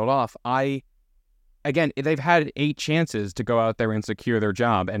you rattled off, again, they've had 8 chances to go out there and secure their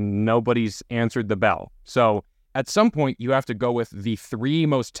job, and nobody's answered the bell. So at some point, you have to go with the 3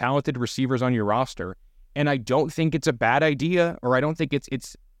 most talented receivers on your roster. And I don't think it's a bad idea, or I don't think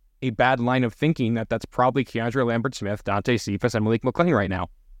it's a bad line of thinking that's probably Keandre Lambert-Smith, Dante Cephas, and Malik McClain right now.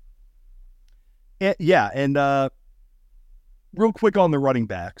 Yeah, and real quick on the running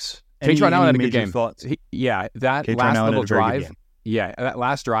backs. K-Tron Allen had a good game. Thoughts? That last little drive. Yeah, that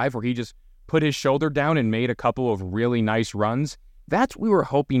last drive where he just put his shoulder down and made a couple of really nice runs. That's what we were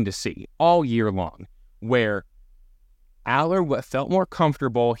hoping to see all year long, where Aller felt more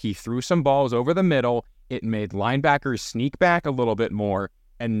comfortable. He threw some balls over the middle. It made linebackers sneak back a little bit more,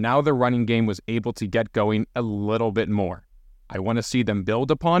 and now the running game was able to get going a little bit more. I want to see them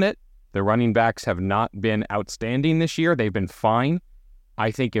build upon it. The running backs have not been outstanding this year. They've been fine.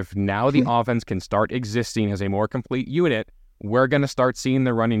 I think if now the offense can start existing as a more complete unit, we're going to start seeing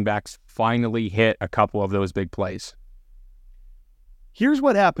the running backs finally hit a couple of those big plays. Here's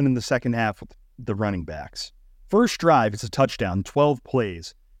what happened in the second half with the running backs. First drive, it's a touchdown, 12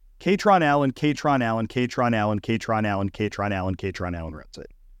 plays. K-Tron Allen runs it.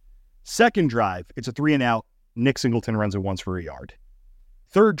 Second drive, it's a 3-and-out. Nick Singleton runs it once for a yard.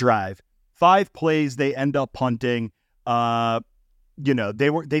 Third drive, 5 plays, they end up punting. They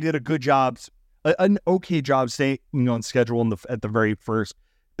did a good job, an okay job staying on schedule at the very first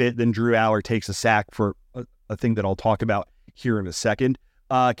bit. Then Drew Aller takes a sack for a thing that I'll talk about here in a second.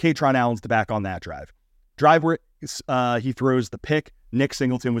 K-Tron Allen's the back on that drive. Drive where he throws the pick. Nick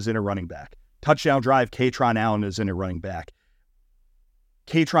Singleton was in a running back. Touchdown drive, K-Tron Allen is in a running back.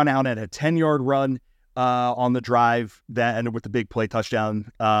 K-Tron Allen had a 10-yard run on the drive that ended with the big play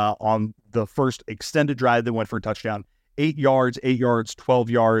touchdown on the first extended drive that went for a touchdown. 8 yards, 12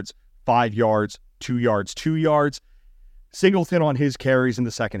 yards, 5 yards, 2 yards, 2 yards. Singleton on his carries in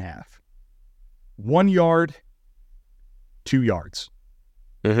the second half. 1 yard, 2 yards.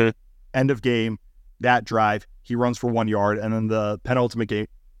 End of game. That drive, he runs for 1 yard, and then the penultimate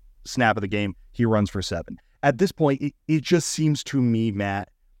snap of the game, he runs for 7. At this point, it just seems to me, Matt,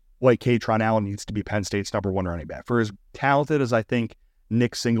 like K-Tron Allen needs to be Penn State's number 1 running back. For as talented as I think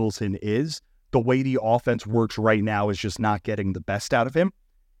Nick Singleton is, the way the offense works right now is just not getting the best out of him.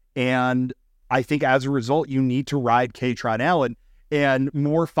 And I think as a result, you need to ride Kaytron Allen and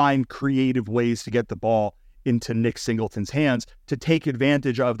more find creative ways to get the ball into Nick Singleton's hands to take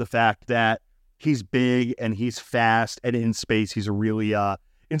advantage of the fact that he's big and he's fast, and in space, he's a really,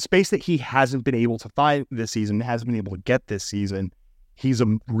 in space that he hasn't been able to find this season, hasn't been able to get this season, he's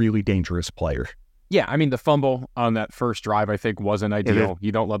a really dangerous player. Yeah, I mean, the fumble on that first drive, I think, wasn't ideal.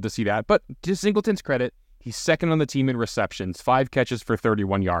 You don't love to see that. But to Singleton's credit, he's second on the team in receptions, 5 catches for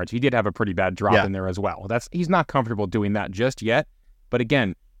 31 yards. He did have a pretty bad drop in there as well. He's not comfortable doing that just yet. But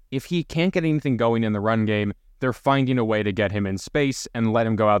again, if he can't get anything going in the run game, they're finding a way to get him in space and let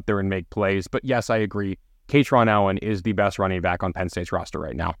him go out there and make plays. But yes, I agree. Kaytron Allen is the best running back on Penn State's roster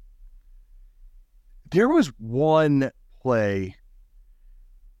right now. There was one play.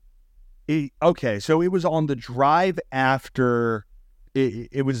 So it was on the drive after.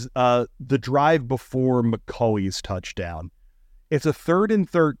 It was the drive before McCulley's touchdown. It's a 3rd and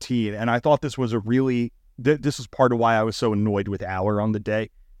 13, and I thought this was a really. This is part of why I was so annoyed with Aller on the day.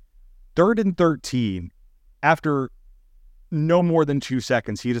 3rd and 13. After no more than 2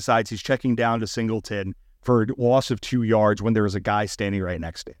 seconds, he decides he's checking down to Singleton for a loss of 2 yards when there was a guy standing right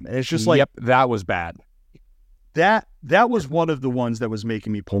next to him. And it's just like... Yep, that was bad. That was one of the ones that was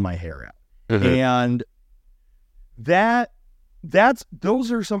making me pull my hair out. Mm-hmm. And that's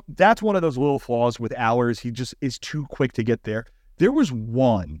one of those little flaws with Allers. He just is too quick to get there. There was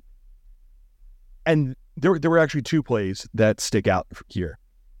one, and there were actually 2 plays that stick out here.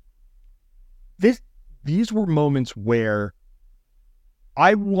 These were moments where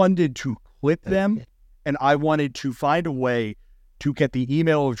I wanted to clip them, and I wanted to find a way to get the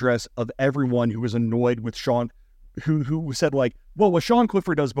email address of everyone who was annoyed with Sean, who said like, well, what Sean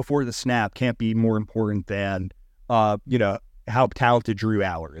Clifford does before the snap can't be more important than, how talented Drew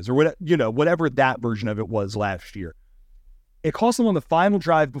Aller is, or whatever that version of it was last year. It cost them on the final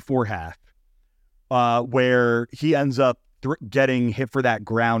drive before half, where he ends up getting hit for that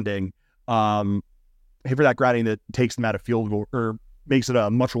grounding, that takes them out of field goal, or makes it a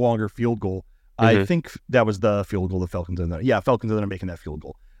much longer field goal. Mm-hmm. I think that was the field goal the Falcons ended up. Yeah, Falcons ended up making that field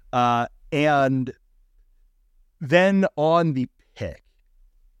goal. And then on the pick,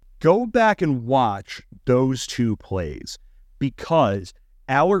 go back and watch those 2 plays, because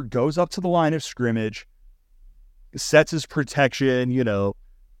Aller goes up to the line of scrimmage, sets his protection,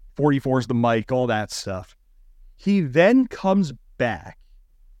 44's the mic, all that stuff. He then comes back,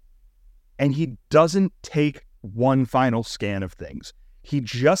 and he doesn't take one final scan of things. He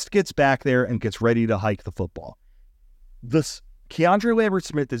just gets back there and gets ready to hike the football. Keandre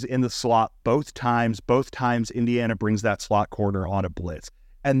Lambert-Smith is in the slot both times. Both times Indiana brings that slot corner on a blitz.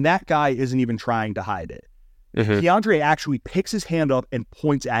 And that guy isn't even trying to hide it. Mm-hmm. Keandre actually picks his hand up and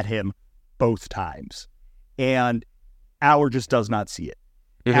points at him both times. And Aller just does not see it.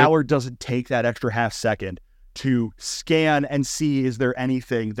 Mm-hmm. Aller doesn't take that extra half second to scan and see, is there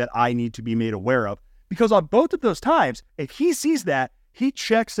anything that I need to be made aware of? Because on both of those times, if he sees that, he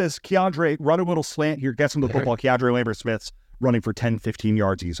checks as Keandre, run a little slant here, gets him the football. Keandre Lambert-Smith's running for 10, 15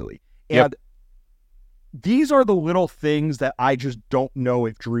 yards easily. And these are the little things that I just don't know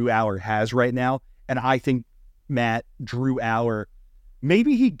if Drew Aller has right now. And I think, Matt, Drew Aller,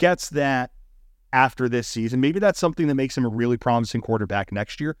 maybe he gets that after this season. Maybe that's something that makes him a really promising quarterback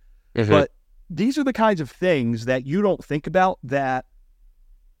next year. Mm-hmm. But these are the kinds of things that you don't think about, that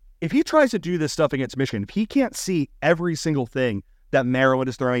if he tries to do this stuff against Michigan, if he can't see every single thing that Maryland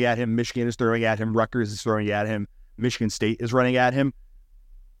is throwing at him, Michigan is throwing at him, Rutgers is throwing at him, Michigan State is running at him,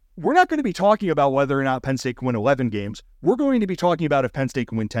 we're not going to be talking about whether or not Penn State can win 11 games. We're going to be talking about if Penn State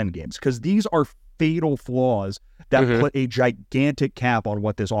can win 10 games, because these are fatal flaws that put a gigantic cap on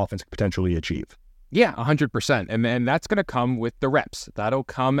what this offense could potentially achieve. Yeah, 100%. And that's going to come with the reps. That'll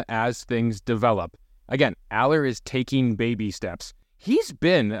come as things develop. Again, Aller is taking baby steps. He's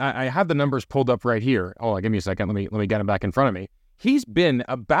been, I have the numbers pulled up right here. Oh, give me a second. Let me get him back in front of me. He's been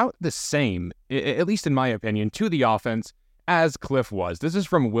about the same, at least in my opinion, to the offense as Cliff was. This is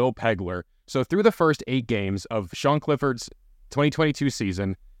from Will Pegler. So through the first 8 games of Sean Clifford's 2022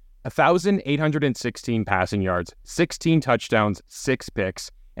 season, 1,816 passing yards, 16 touchdowns, 6 picks,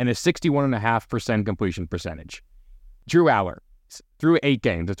 and a 61.5% completion percentage. Drew Aller, through 8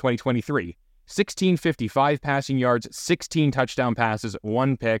 games of 2023, 1,655 passing yards, 16 touchdown passes,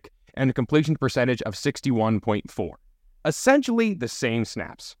 1 pick, and a completion percentage of 61.4. Essentially the same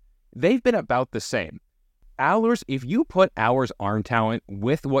snaps. They've been about the same. Allers, if you put Allers' arm talent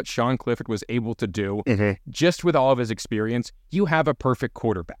with what Sean Clifford was able to do, just with all of his experience, you have a perfect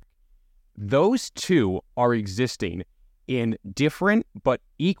quarterback. Those two are existing in different but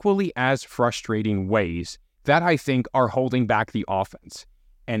equally as frustrating ways that I think are holding back the offense.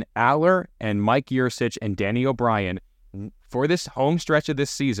 And Aller and Mike Yurcich and Danny O'Brien, for this home stretch of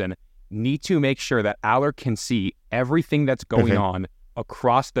this season, need to make sure that Aller can see everything that's going on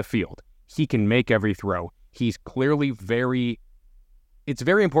across the field. He can make every throw. He's clearly it's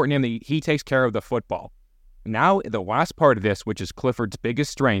very important to him that he takes care of the football. Now, the last part of this, which is Clifford's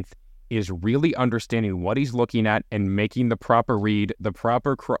biggest strength, is really understanding what he's looking at and making the proper read, the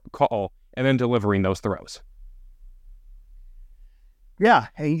proper call, and then delivering those throws. Yeah,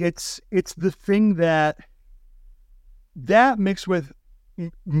 it's the thing that mixed with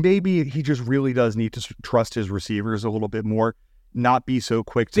maybe he just really does need to trust his receivers a little bit more, not be so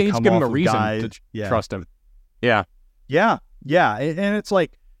quick to come give off him a reason guys. to trust him. Yeah. And it's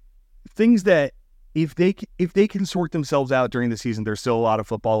like things that if they can sort themselves out during the season, there's still a lot of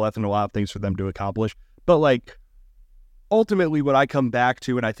football left and a lot of things for them to accomplish. But like ultimately, what I come back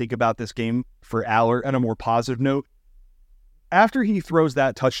to and I think about this game for Aller on a more positive note, after he throws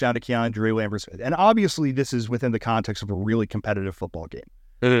that touchdown to Keandre Lambert-Smith, and obviously this is within the context of a really competitive football game,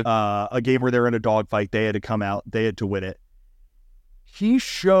 a game where they're in a dogfight, they had to come out, they had to win it. He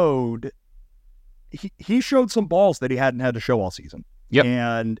showed some balls that he hadn't had to show all season. Yep.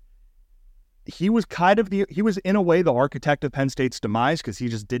 And he was he was in a way the architect of Penn State's demise because he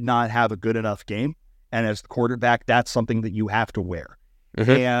just did not have a good enough game. And as the quarterback, that's something that you have to wear.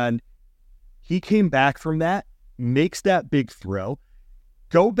 And he came back from that, makes that big throw.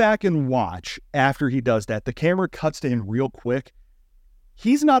 Go back and watch after he does that. The camera cuts to him real quick.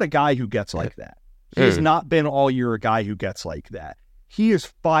 He's not a guy who gets like that. He has not been all year a guy who gets like that. He is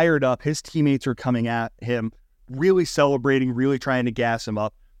fired up. His teammates are coming at him, really celebrating, really trying to gas him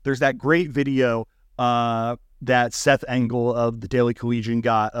up. There's that great video that Seth Engel of the Daily Collegian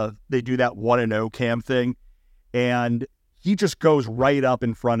got. They do that 1-0 cam thing, and he just goes right up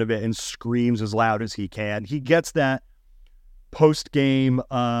in front of it and screams as loud as he can. He gets that post-game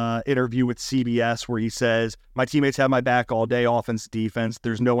interview with CBS where he says, my teammates have my back all day, offense, defense.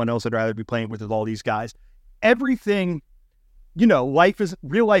 There's no one else I'd rather be playing with all these guys. Everything, real life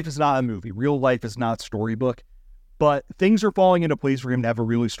is not a movie. Real life is not storybook. But things are falling into place for him to have a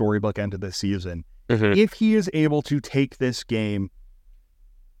really storybook end of this season. If he is able to take this game,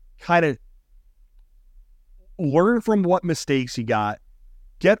 kind of learn from what mistakes he got,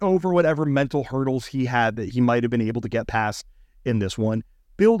 get over whatever mental hurdles he had that he might have been able to get past in this one,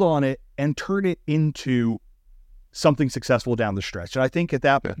 build on it, and turn it into something successful down the stretch. And I think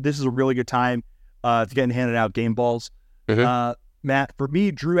this is a really good time to get handed out game balls. Matt, for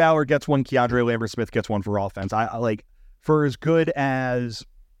me, Drew Aller gets one, Keandre Lambert-Smith gets one for offense. I like, for as good as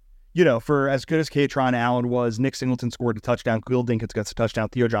Katron Allen was, Nick Singleton scored a touchdown, Khalil Dinkins gets a touchdown,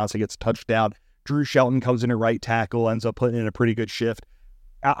 Theo Johnson gets a touchdown, Drew Shelton comes in at right tackle, ends up putting in a pretty good shift.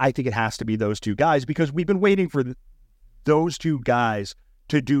 I think it has to be those two guys because we've been waiting for those two guys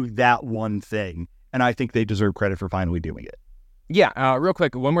to do that one thing, and I think they deserve credit for finally doing it. Yeah, real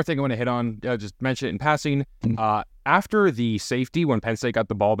quick, one more thing I want to hit on, just mention it in passing. After the safety, when Penn State got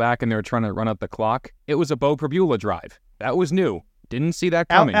the ball back and they were trying to run out the clock, it was a Bo Prabula drive. That was new. Didn't see that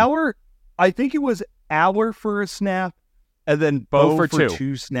coming. I think it was Aller for a snap, and then Bo for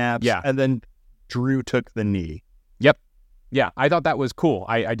two snaps, and then Drew took the knee. Yep. Yeah, I thought that was cool.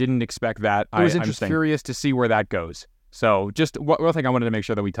 I didn't expect that. It was interesting. I'm curious to see where that goes. So just one thing I wanted to make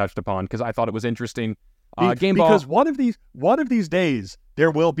sure that we touched upon because I thought it was interesting. Because one of these days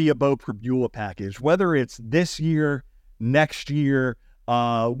there will be a Bo Prabula package, whether it's this year, next year,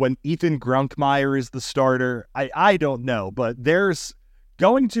 when Ethan Grunkmeyer is the starter. I don't know, but there's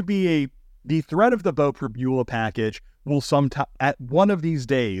going to be the threat of the Bo Prabula package will sometime at one of these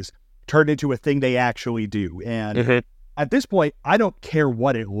days turn into a thing they actually do. And at this point, I don't care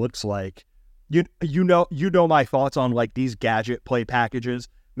what it looks like. You know my thoughts on like these gadget play packages,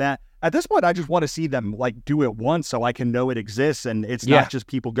 Matt. At this point, I just want to see them like do it once so I can know it exists and it's not just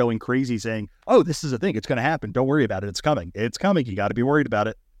people going crazy saying, oh, this is a thing. It's going to happen. Don't worry about it. It's coming. It's coming. You got to be worried about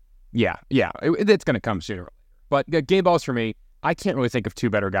it. Yeah. It's going to come sooner or later. But game balls for me, I can't really think of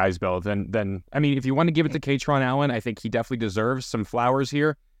two better guys, Bill, than I mean, if you want to give it to Katron Allen, I think he definitely deserves some flowers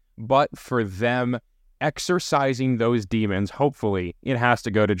here. But for them exercising those demons, hopefully it has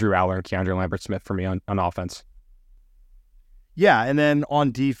to go to Drew Aller and Keandre Lambert-Smith for me on offense. Yeah, and then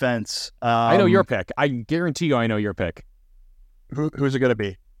on defense... I know your pick. I guarantee you I know your pick. Who's it going to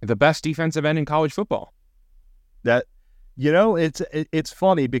be? The best defensive end in college football. That, it's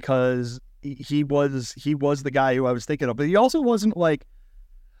funny because he was the guy who I was thinking of, but he also wasn't like...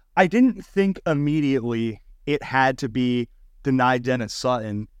 I didn't think immediately it had to be Dani Dennis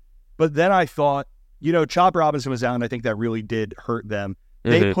Sutton, but then I thought, Chop Robinson was out, and I think that really did hurt them.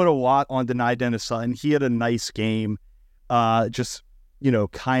 They put a lot on Dani Dennis Sutton. He had a nice game. Just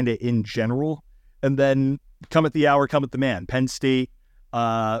kind of in general. And then come at the hour, come at the man. Penn State,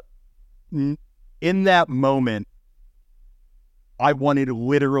 in that moment, I wanted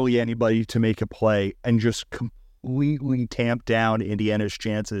literally anybody to make a play and just completely tamp down Indiana's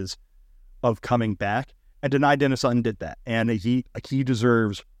chances of coming back. And Denai Dennis Sutton did that. And he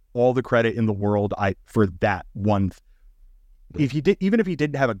deserves all the credit in the world for that one. Even if he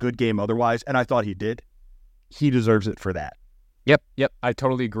didn't have a good game otherwise, and I thought he did, he deserves it for that. Yep. I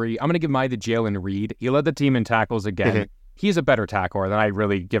totally agree. I'm going to give mine to Jalen Reed. He led the team in tackles again. He's a better tackler than I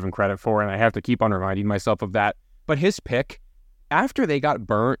really give him credit for, and I have to keep on reminding myself of that. But his pick, after they got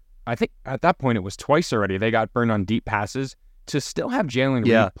burnt, I think at that point it was twice already, they got burned on deep passes, to still have Jalen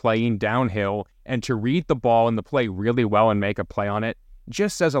Reed playing downhill and to read the ball and the play really well and make a play on it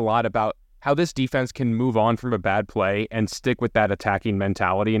just says a lot about how this defense can move on from a bad play and stick with that attacking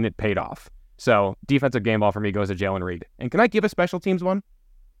mentality, and it paid off. So defensive game ball for me goes to Jalen Reed. And can I give a special teams one?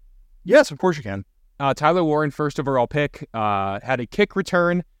 Yes, of course you can. Tyler Warren, first overall pick, had a kick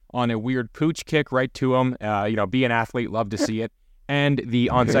return on a weird pooch kick right to him. Be an athlete, love to see it. And the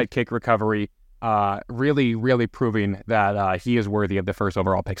onside kick recovery, really, really proving that he is worthy of the first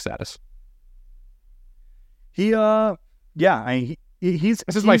overall pick status. This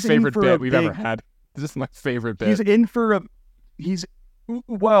is my favorite bit we've ever had. This is my favorite bit.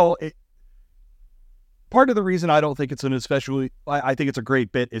 Part of the reason I don't think it's I think it's a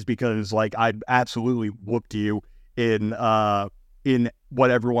great bit is because I absolutely whooped you in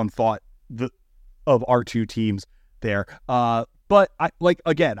what everyone thought of our two teams there. But I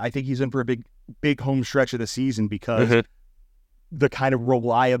think he's in for a big home stretch of the season because the kind of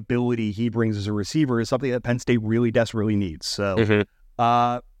reliability he brings as a receiver is something that Penn State really desperately needs. So,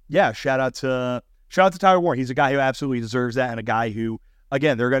 shout out to Tyler Warren. He's a guy who absolutely deserves that, and a guy who,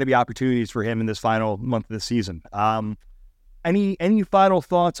 again, there are going to be opportunities for him in this final month of the season. Any final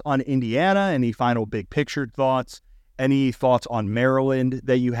thoughts on Indiana? Any final big picture thoughts? Any thoughts on Maryland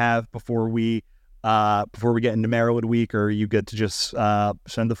that you have before we get into Maryland week, or are you good to just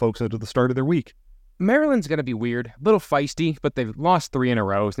send the folks into the start of their week? Maryland's going to be weird, a little feisty, but they've lost 3 in a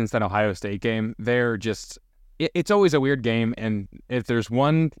row since that Ohio State game. They're just, it's always a weird game, and if there's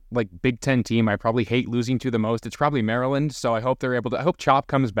one Big Ten team I probably hate losing to the most, it's probably Maryland. So I hope I hope Chop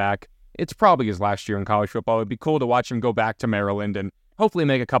comes back. It's probably his last year in college football. It'd be cool to watch him go back to Maryland and hopefully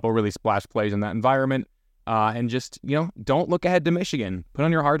make a couple really splash plays in that environment. And just, don't look ahead to Michigan. Put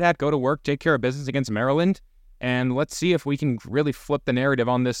on your hard hat, go to work, take care of business against Maryland, and let's see if we can really flip the narrative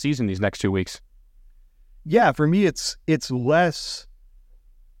on this season these next 2 weeks. Yeah, for me, it's less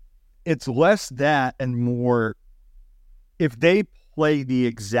that and more if they play the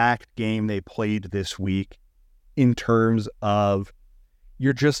exact game they played this week in terms of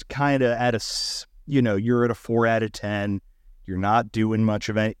you're just kind of you're at a 4 out of 10. You're not doing much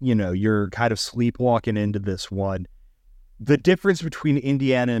of it. You're kind of sleepwalking into this one. The difference between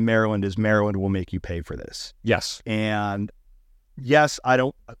Indiana and Maryland is Maryland will make you pay for this. Yes. And yes, I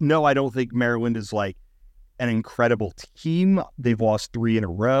don't think Maryland is an incredible team. They've lost 3 in a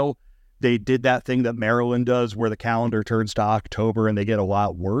row. They did that thing that Maryland does where the calendar turns to October and they get a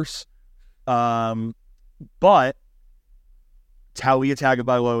lot worse. But Taulia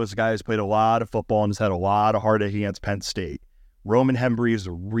Tagovailoa is a guy who's played a lot of football and has had a lot of heartache against Penn State. Roman Hembry is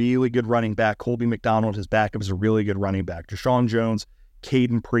a really good running back. Colby McDonald, his backup, is a really good running back. Deshaun Jones,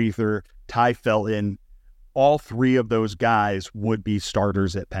 Caden Prather, Ty Felton, all 3 of those guys would be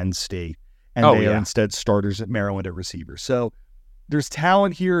starters at Penn State. And they are instead starters at Maryland at receiver. So there's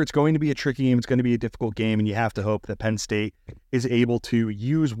talent here. It's going to be a tricky game. It's going to be a difficult game. And you have to hope that Penn State is able to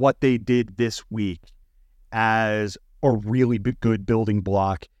use what they did this week as a really good building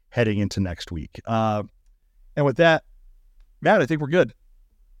block heading into next week. And with that, Matt, I think we're good.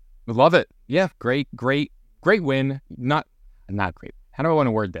 Love it. Yeah, great win. Not great. How do I want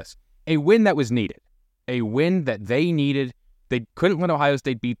to word this? A win that was needed. A win that they needed. They couldn't let Ohio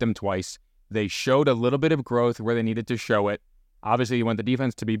State beat them twice. They showed a little bit of growth where they needed to show it. Obviously, you want the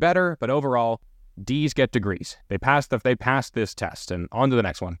defense to be better, but overall, D's get degrees. They passed this test, and on to the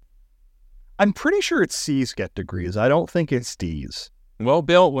next one. I'm pretty sure it's C's get degrees. I don't think it's D's. Well,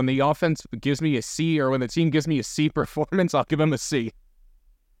 Bill, when the offense gives me a C or when the team gives me a C performance, I'll give them a C.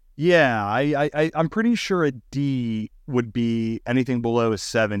 Yeah, I'm pretty sure a D would be anything below a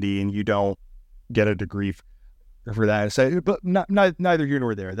 70, and you don't get a degree for that. So, but neither here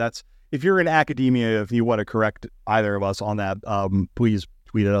nor there. That's if you're in academia, if you want to correct either of us on that, please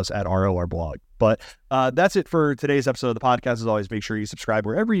tweet at us at ROR blog. But that's it for today's episode of the podcast. As always, make sure you subscribe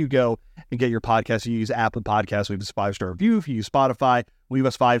wherever you go and get your podcast. You use Apple Podcasts, leave us a 5-star review. If you use Spotify, leave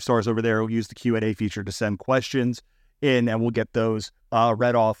us 5 stars over there. We'll use the Q&A feature to send questions. in, and we'll get those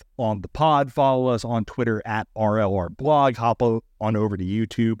read off on the pod. Follow us on Twitter at RLRblog. Hop on over to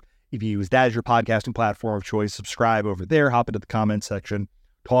YouTube. If you use that as your podcasting platform of choice, subscribe over there. Hop into the comments section.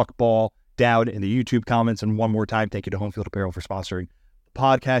 Talk ball down in the YouTube comments. And one more time, thank you to Home Field Apparel for sponsoring the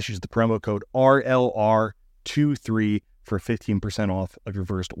podcast. Use the promo code RLR23 for 15% off of your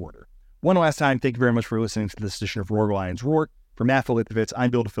first order. One last time, thank you very much for listening to this edition of Roar Lions Roar. For Matt Filipovitz, I'm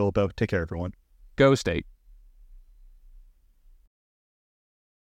Bill DeFilippo. Take care, everyone. Go State.